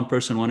single one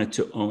person wanted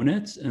to own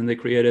it, and they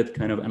created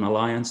kind of an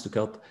alliance to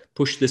help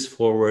push this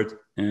forward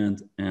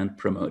and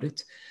promote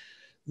it.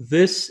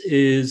 This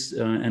is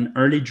an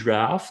early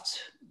draft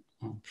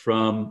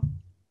from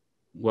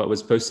what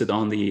was posted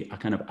on the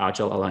kind of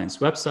Agile Alliance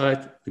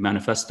website, the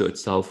manifesto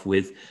itself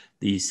with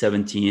the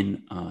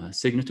 17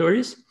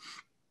 signatories.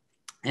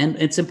 And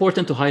it's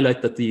important to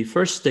highlight that the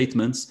first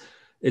statements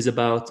is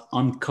about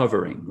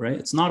uncovering, right?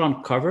 It's not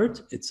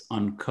uncovered, it's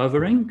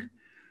uncovering,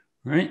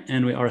 right?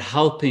 And we are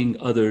helping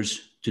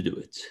others to do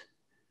it,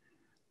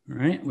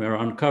 right? We are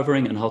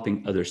uncovering and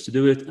helping others to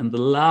do it. And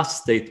the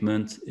last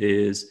statement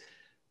is,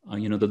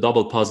 the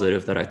double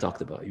positive that I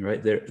talked about,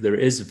 right? There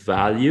is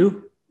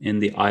value in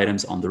the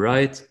items on the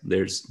right.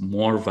 There's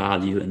more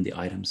value in the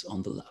items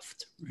on the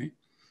left, right?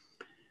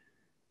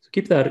 So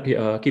keep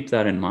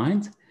that in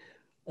mind.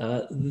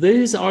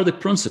 These are the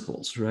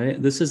principles,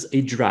 right? This is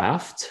a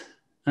draft,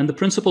 and the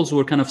principles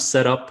were kind of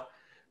set up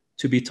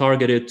to be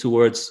targeted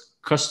towards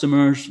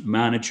customers,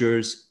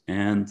 managers,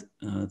 and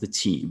the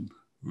team,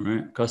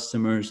 right?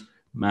 Customers,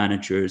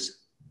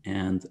 managers,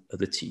 and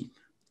the team.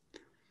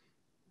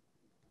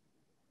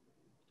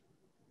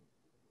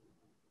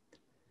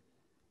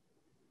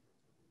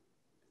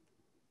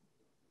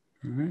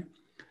 All right.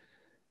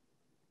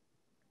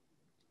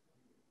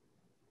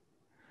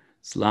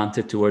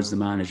 Slanted towards the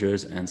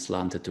managers and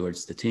slanted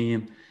towards the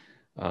team.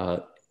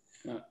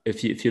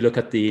 If you look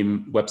at the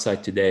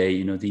website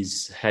today,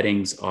 these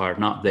headings are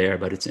not there,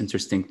 but it's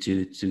interesting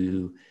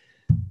to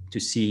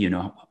see,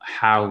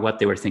 what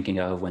they were thinking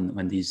of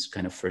when these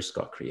kind of first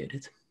got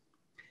created.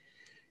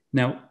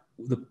 Now,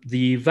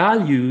 the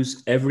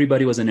values,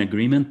 everybody was in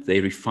agreement. They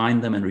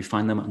refined them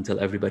until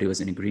everybody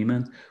was in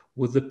agreement.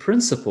 With the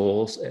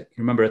principles,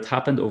 remember, it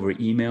happened over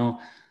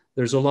email.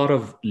 There's a lot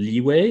of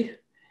leeway,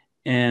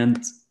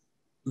 and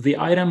the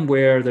item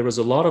where there was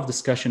a lot of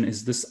discussion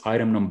is this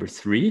item number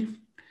 3,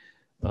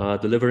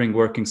 delivering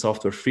working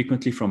software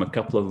frequently from a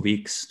couple of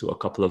weeks to a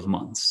couple of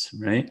months,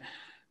 right?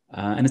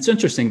 And it's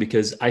interesting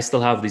because I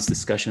still have these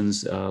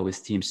discussions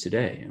with teams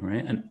today,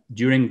 right? And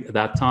during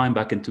that time,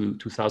 back in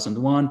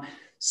 2001,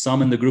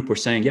 some in the group were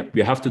saying, yep,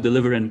 you have to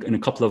deliver in a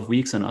couple of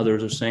weeks. And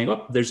others are saying,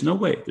 oh, there's no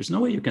way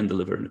you can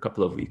deliver in a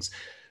couple of weeks.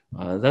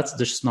 That's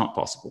just not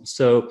possible.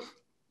 So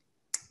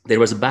there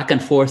was a back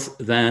and forth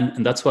then,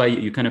 and that's why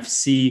you kind of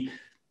see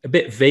a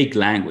bit vague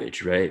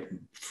language, right?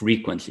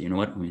 Frequently,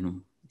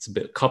 it's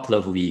a couple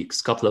of weeks,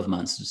 couple of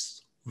months,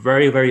 just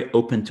very, very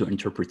open to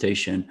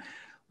interpretation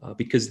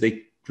because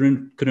they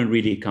couldn't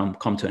really come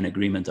to an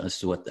agreement as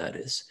to what that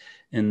is.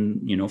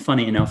 And,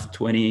 funny enough,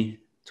 20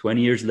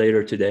 years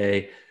later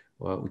today,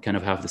 we kind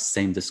of have the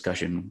same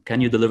discussion.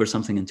 Can you deliver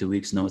something in 2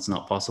 weeks? No, it's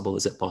not possible.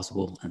 Is it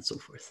possible? And so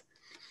forth.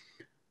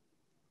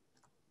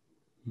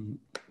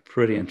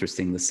 Pretty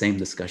interesting. The same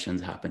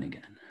discussions happen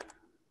again.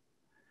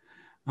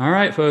 All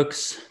right,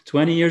 folks,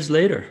 20 years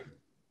later.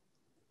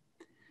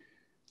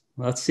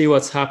 Let's see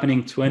what's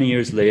happening 20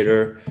 years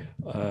later.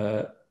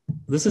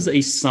 This is a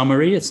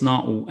summary. It's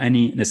not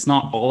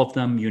all of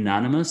them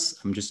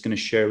unanimous. I'm just going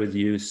to share with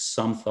you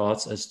some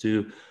thoughts as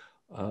to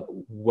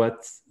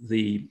what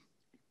the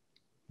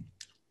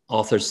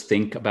authors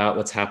think about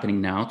what's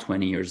happening now,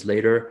 20 years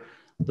later.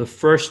 The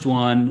first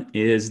one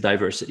is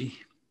diversity,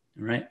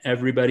 right?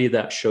 Everybody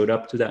that showed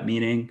up to that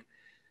meeting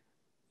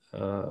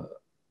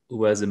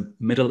was a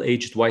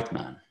middle-aged white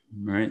man,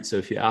 right? So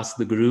if you ask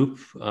the group,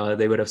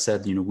 they would have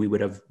said, we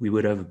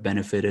would have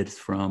benefited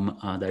from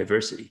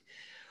diversity.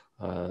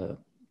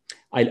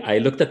 I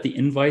looked at the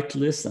invite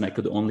list and I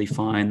could only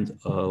find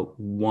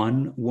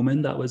one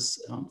woman that was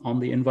on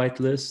the invite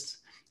list.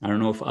 I don't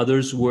know if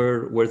others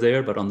were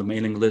there, but on the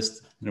mailing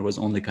list, there was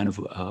only kind of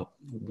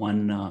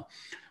one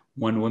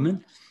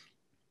woman.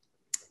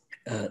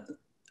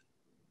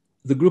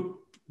 The group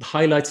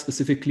highlights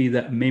specifically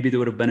that maybe they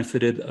would have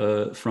benefited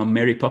from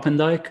Mary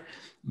Poppendike.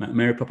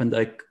 Mary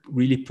Poppendike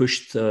really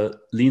pushed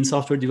lean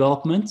software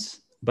development,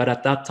 but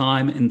at that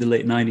time in the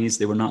late 90s,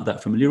 they were not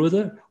that familiar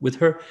with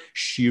her.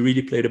 She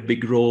really played a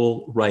big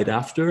role right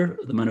after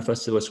the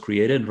manifesto was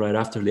created, right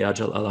after the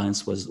Agile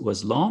Alliance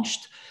was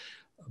launched.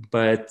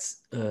 But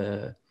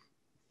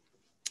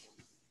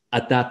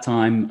at that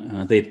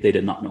time, they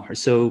did not know her.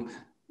 So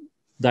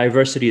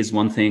diversity is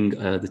one thing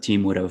the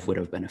team would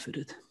have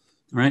benefited.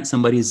 All right,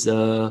 somebody's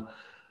saying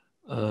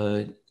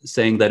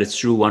that it's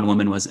true. One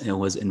woman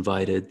was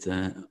invited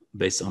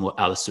based on what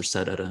Alistair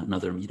said at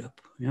another meetup.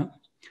 Yeah,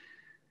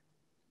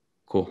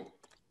 cool.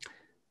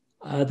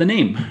 The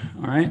name,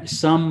 all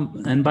right.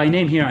 And by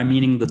name here, I'm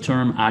meaning the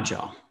term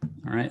agile.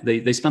 All right,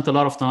 they spent a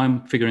lot of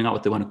time figuring out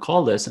what they want to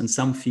call this, and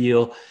some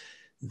feel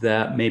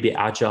that maybe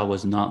agile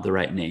was not the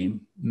right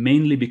name,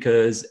 mainly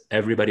because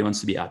everybody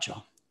wants to be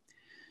agile.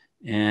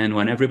 And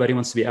when everybody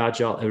wants to be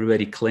agile,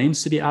 everybody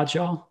claims to be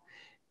agile.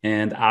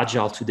 And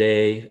agile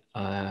today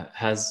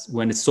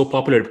when it's so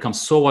popular, it becomes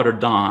so watered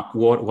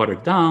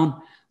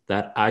down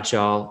that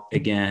agile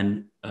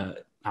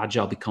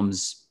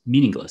becomes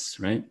meaningless,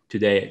 right?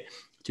 Today,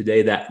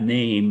 that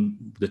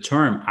name, the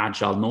term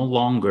agile, no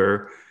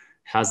longer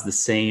has the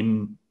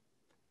same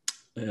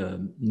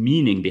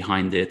meaning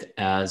behind it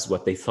as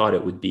what they thought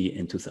it would be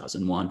in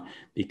 2001,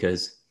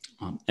 because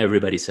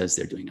everybody says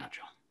they're doing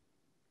agile.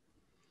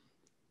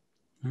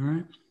 All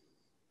right.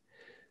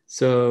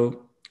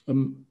 So,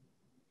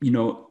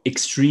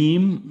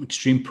 extreme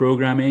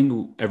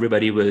programming,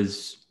 everybody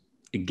was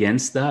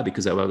against that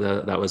because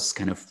that was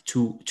kind of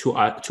too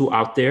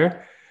out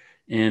there.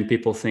 And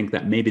people think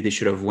that maybe they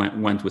should have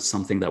went with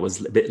something that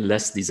was a bit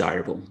less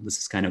desirable. This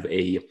is kind of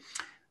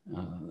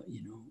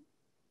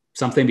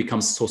something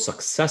becomes so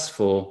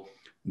successful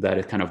that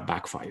it kind of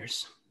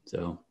backfires.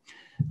 So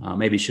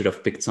maybe should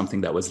have picked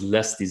something that was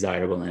less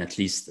desirable, and at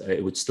least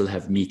it would still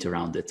have meat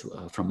around it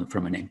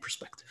from a name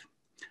perspective.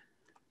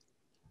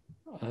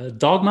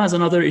 Dogma is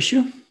another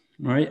issue,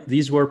 right?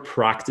 These were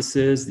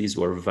practices, these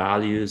were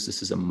values.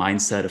 This is a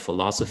mindset, a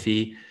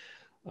philosophy.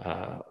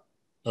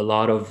 A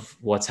lot of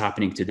what's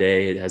happening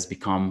today has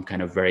become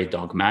kind of very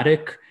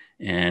dogmatic,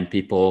 and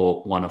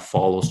people want to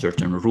follow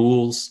certain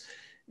rules.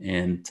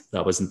 And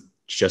that wasn't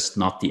just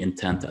not the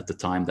intent at the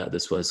time that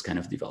this was kind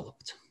of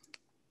developed.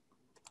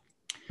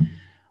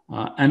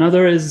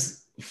 Another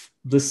is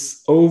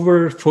this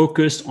over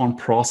focus on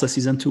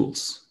processes and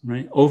tools,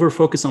 right? Over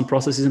focus on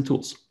processes and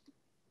tools.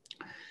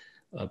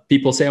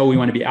 People say, oh, we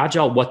want to be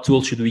agile. What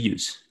tools should we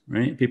use,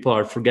 right? People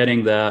are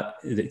forgetting that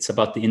it's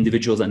about the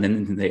individuals and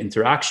then the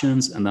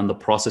interactions, and then the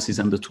processes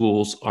and the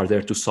tools are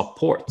there to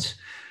support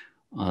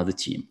the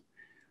team,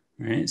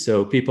 right?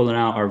 So people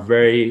now are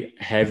very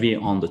heavy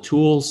on the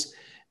tools,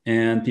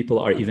 and people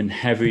are even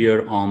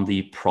heavier on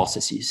the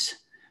processes.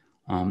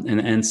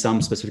 And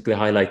some specifically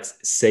highlight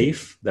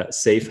SAFe, that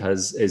SAFe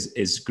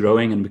is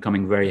growing and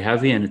becoming very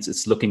heavy, and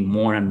it's looking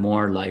more and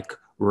more like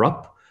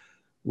RUP,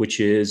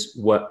 which is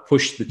what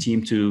pushed the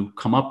team to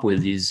come up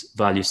with these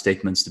value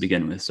statements to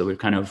begin with. So we're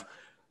kind of,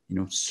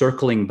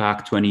 circling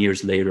back 20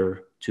 years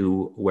later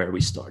to where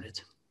we started.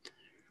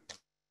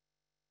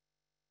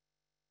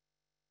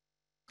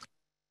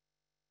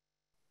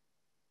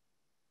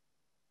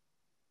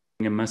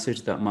 A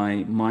message that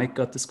my mic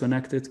got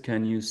disconnected.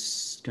 Can you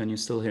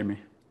still hear me?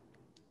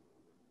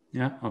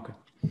 Yeah. Okay.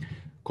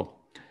 Cool.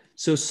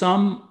 So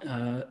some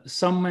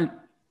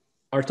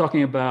are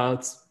talking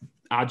about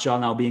Agile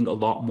now being a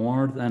lot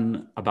more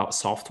than about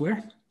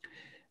software.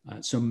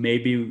 So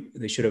maybe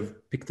they should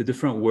have picked a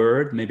different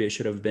word. Maybe it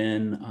should have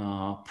been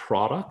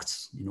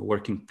products,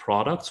 working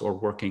products or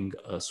working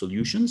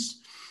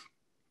solutions,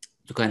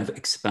 to kind of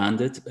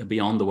expand it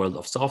beyond the world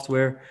of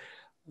software.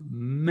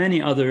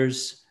 Many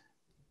others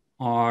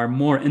are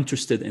more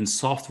interested in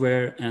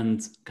software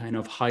and kind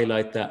of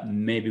highlight that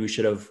maybe we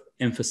should have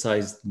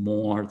emphasized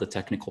more the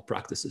technical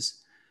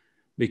practices.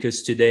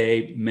 Because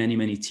today,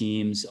 many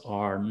teams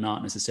are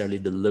not necessarily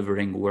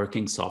delivering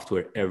working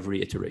software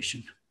every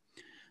iteration.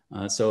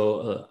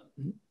 So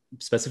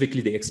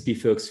specifically, the XP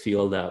folks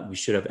feel that we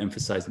should have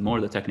emphasized more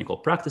the technical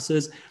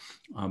practices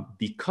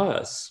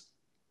because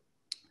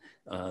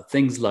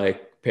things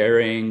like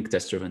pairing,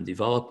 test-driven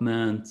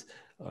development,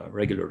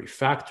 regular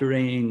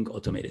refactoring,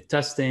 automated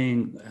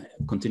testing,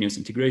 continuous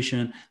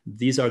integration,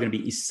 these are going to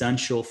be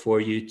essential for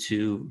you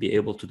to be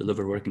able to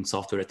deliver working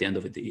software at the end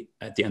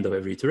of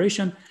every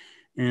iteration.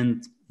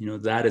 And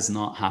that is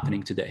not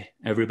happening today.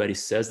 Everybody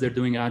says they're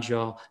doing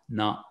Agile.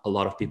 Not a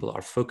lot of people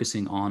are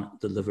focusing on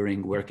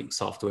delivering working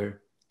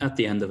software at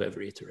the end of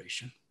every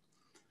iteration.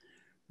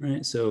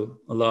 Right? So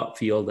a lot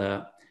feel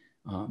that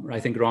I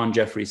think Ron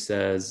Jeffrey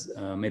says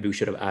maybe we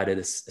should have added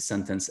a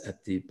sentence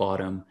at the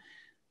bottom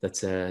that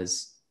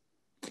says,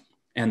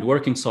 and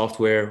working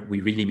software,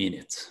 we really mean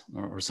it,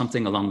 or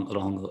something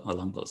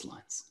along those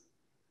lines.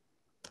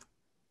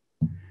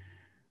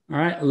 All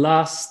right,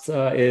 last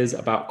is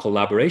about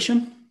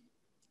collaboration.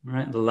 All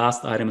right, the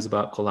last item is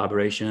about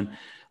collaboration.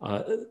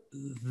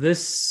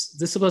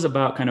 This was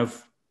about kind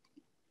of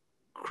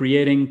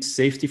creating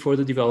safety for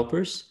the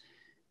developers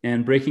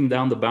and breaking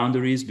down the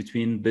boundaries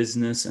between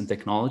business and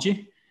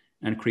technology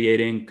and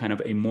creating kind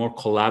of a more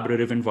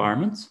collaborative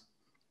environment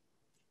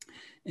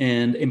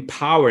and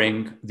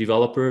empowering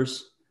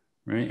developers,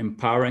 right?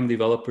 Empowering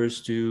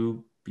developers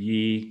to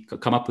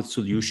come up with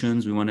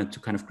solutions. We wanted to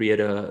kind of create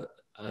a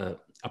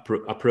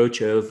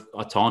approach of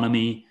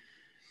autonomy,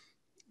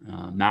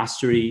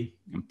 mastery,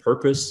 and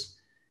purpose.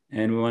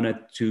 And we wanted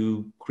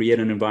to create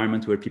an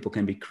environment where people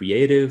can be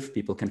creative,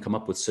 people can come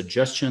up with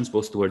suggestions,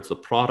 both towards the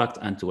product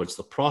and towards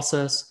the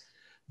process.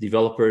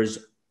 Developers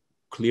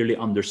clearly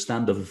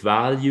understand the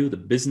value, the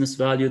business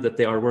value that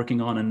they are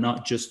working on, and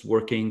not just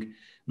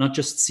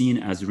seen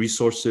as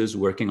resources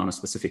working on a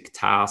specific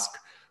task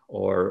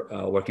or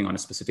working on a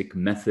specific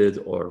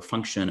method or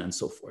function and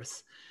so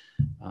forth.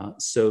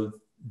 So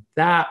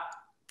that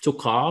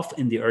took off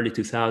in the early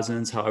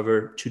 2000s.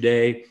 However,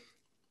 today,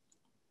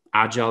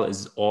 Agile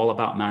is all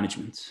about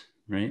management,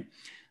 right?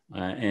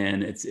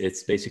 And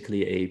it's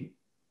basically a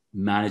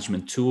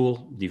management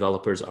tool.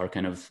 Developers are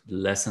kind of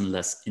less and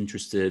less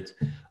interested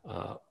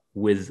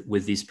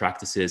with these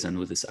practices and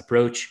with this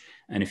approach.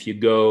 And if you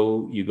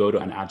go to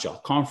an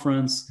Agile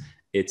conference,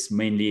 it's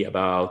mainly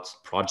about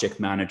project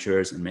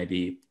managers and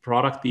maybe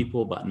product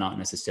people, but not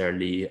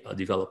necessarily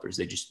developers.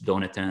 They just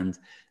don't attend,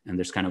 and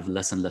there's kind of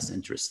less and less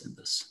interest in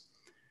this,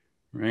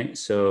 right?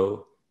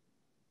 So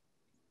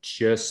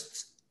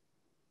just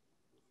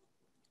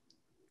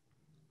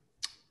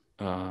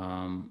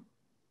to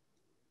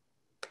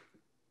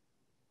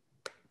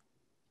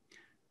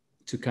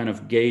kind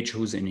of gauge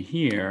who's in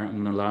here,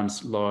 I'm going to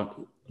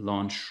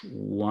launch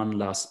one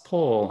last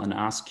poll and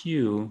ask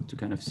you to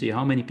kind of see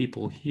how many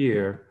people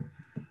here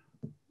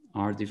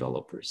are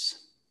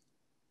developers.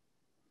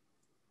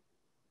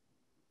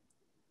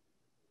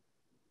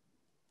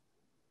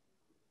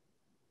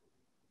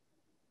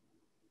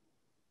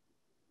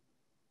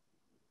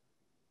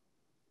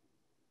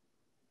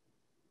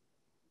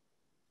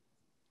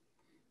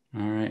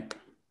 All right,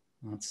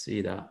 let's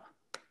see that.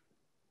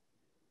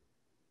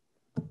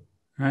 All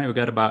right, we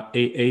got about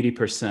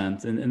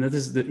 80%. And this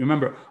is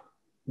remember,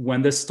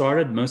 when this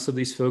started, most of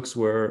these folks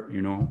were,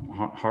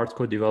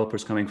 hardcore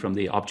developers coming from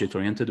the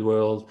object-oriented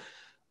world,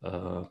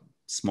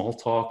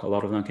 Smalltalk. A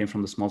lot of them came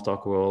from the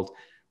Smalltalk world.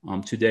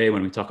 Today,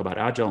 when we talk about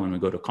Agile, when we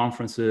go to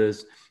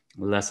conferences,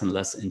 less and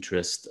less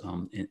interest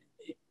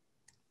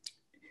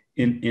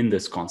in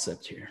this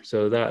concept here.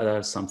 So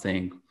that's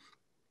something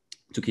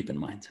to keep in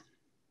mind.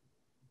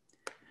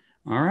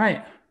 All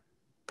right.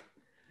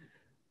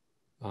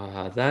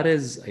 That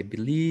is, I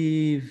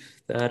believe,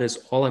 that is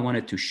all I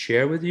wanted to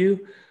share with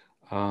you.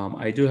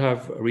 I do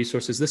have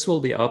resources. This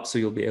will be up, so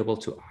you'll be able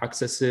to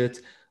access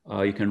it.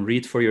 You can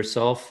read for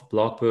yourself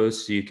blog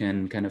posts. You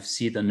can kind of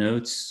see the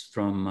notes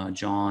from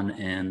John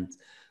and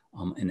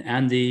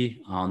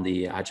Andy on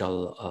the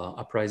Agile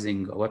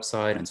Uprising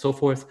website and so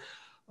forth.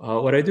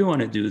 What I do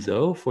want to do,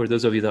 though, for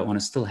those of you that want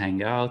to still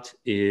hang out,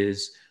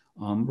 is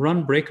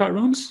run breakout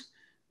rooms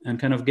and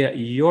kind of get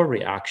your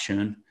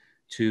reaction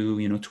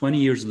to 20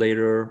 years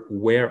later,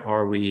 where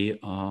are we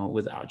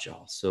with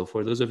Agile? So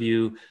for those of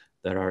you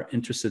that are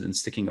interested in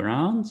sticking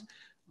around,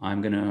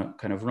 I'm gonna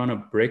kind of run a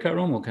breakout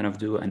room. We'll kind of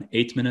do an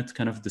 8-minute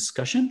kind of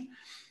discussion.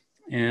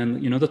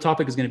 And the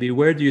topic is gonna be,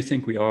 where do you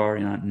think we are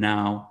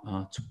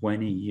now,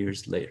 20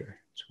 years later?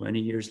 20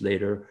 years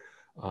later,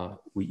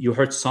 you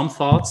heard some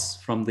thoughts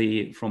from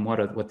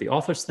what the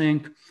authors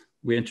think.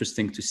 We're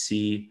interesting to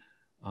see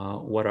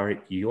what are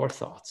your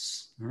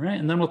thoughts. All right,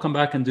 and then we'll come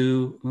back and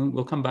do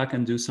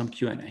some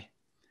Q&A. All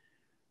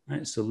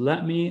right, so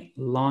let me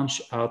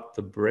launch out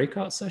the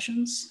breakout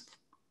sessions.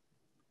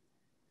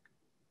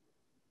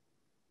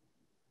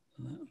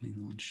 Let me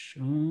launch.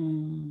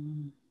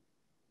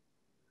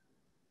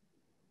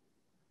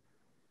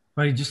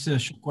 Right, just a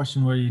short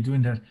question while you're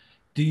doing that.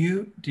 Do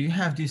you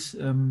have these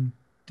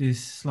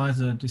slides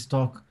or this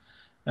talk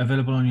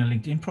available on your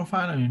LinkedIn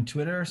profile or on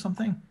Twitter or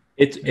something?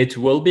 It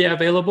will be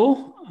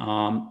available.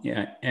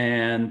 Yeah,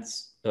 and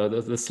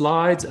the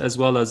slides as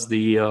well as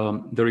the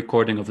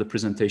recording of the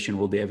presentation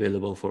will be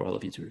available for all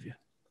of you to review.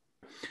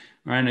 All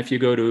right, and if you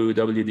go to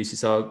WDC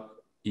South,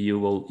 you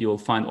will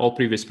find all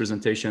previous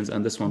presentations,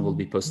 and this one will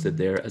be posted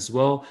there as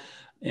well.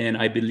 And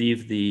I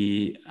believe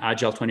the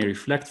Agile 20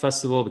 Reflect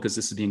Festival, because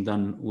this is being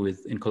done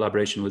in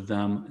collaboration with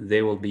them,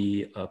 they will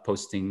be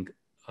posting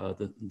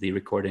the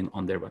recording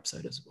on their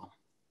website as well.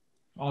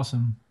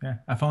 Awesome. Yeah,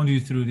 I found you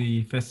through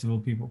the festival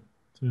people,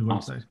 through the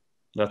website. Awesome.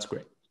 That's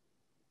great.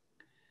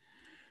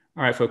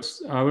 All right,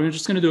 folks, we're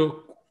just going to do a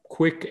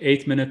quick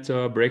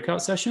 8-minute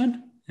breakout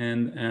session,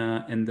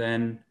 and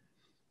then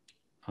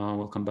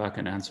we'll come back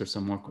and answer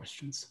some more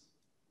questions.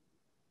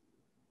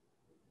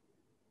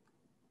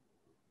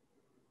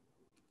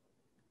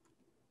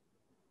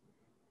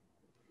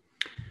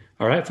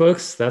 All right,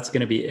 folks, that's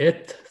going to be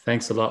it.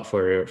 Thanks a lot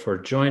for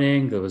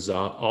joining. There was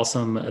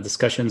awesome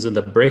discussions in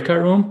the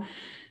breakout room.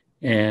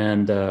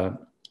 And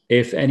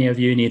if any of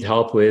you need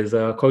help with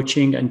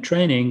coaching and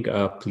training,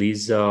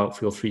 please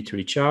feel free to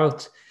reach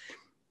out.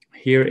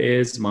 Here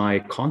is my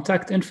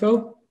contact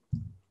info.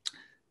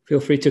 Feel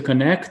free to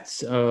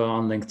connect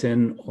on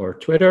LinkedIn or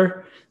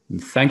Twitter.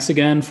 And thanks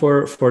again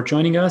for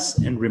joining us.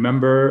 And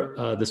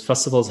remember, this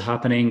festival is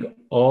happening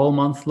all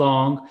month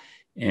long.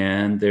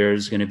 And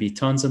there's going to be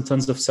tons and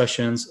tons of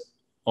sessions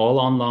all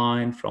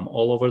online from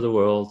all over the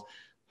world.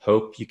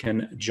 Hope you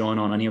can join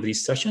on any of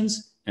these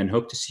sessions and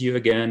hope to see you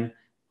again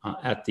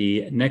at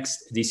the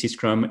next DC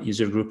Scrum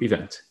User Group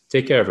event.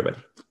 Take care, everybody.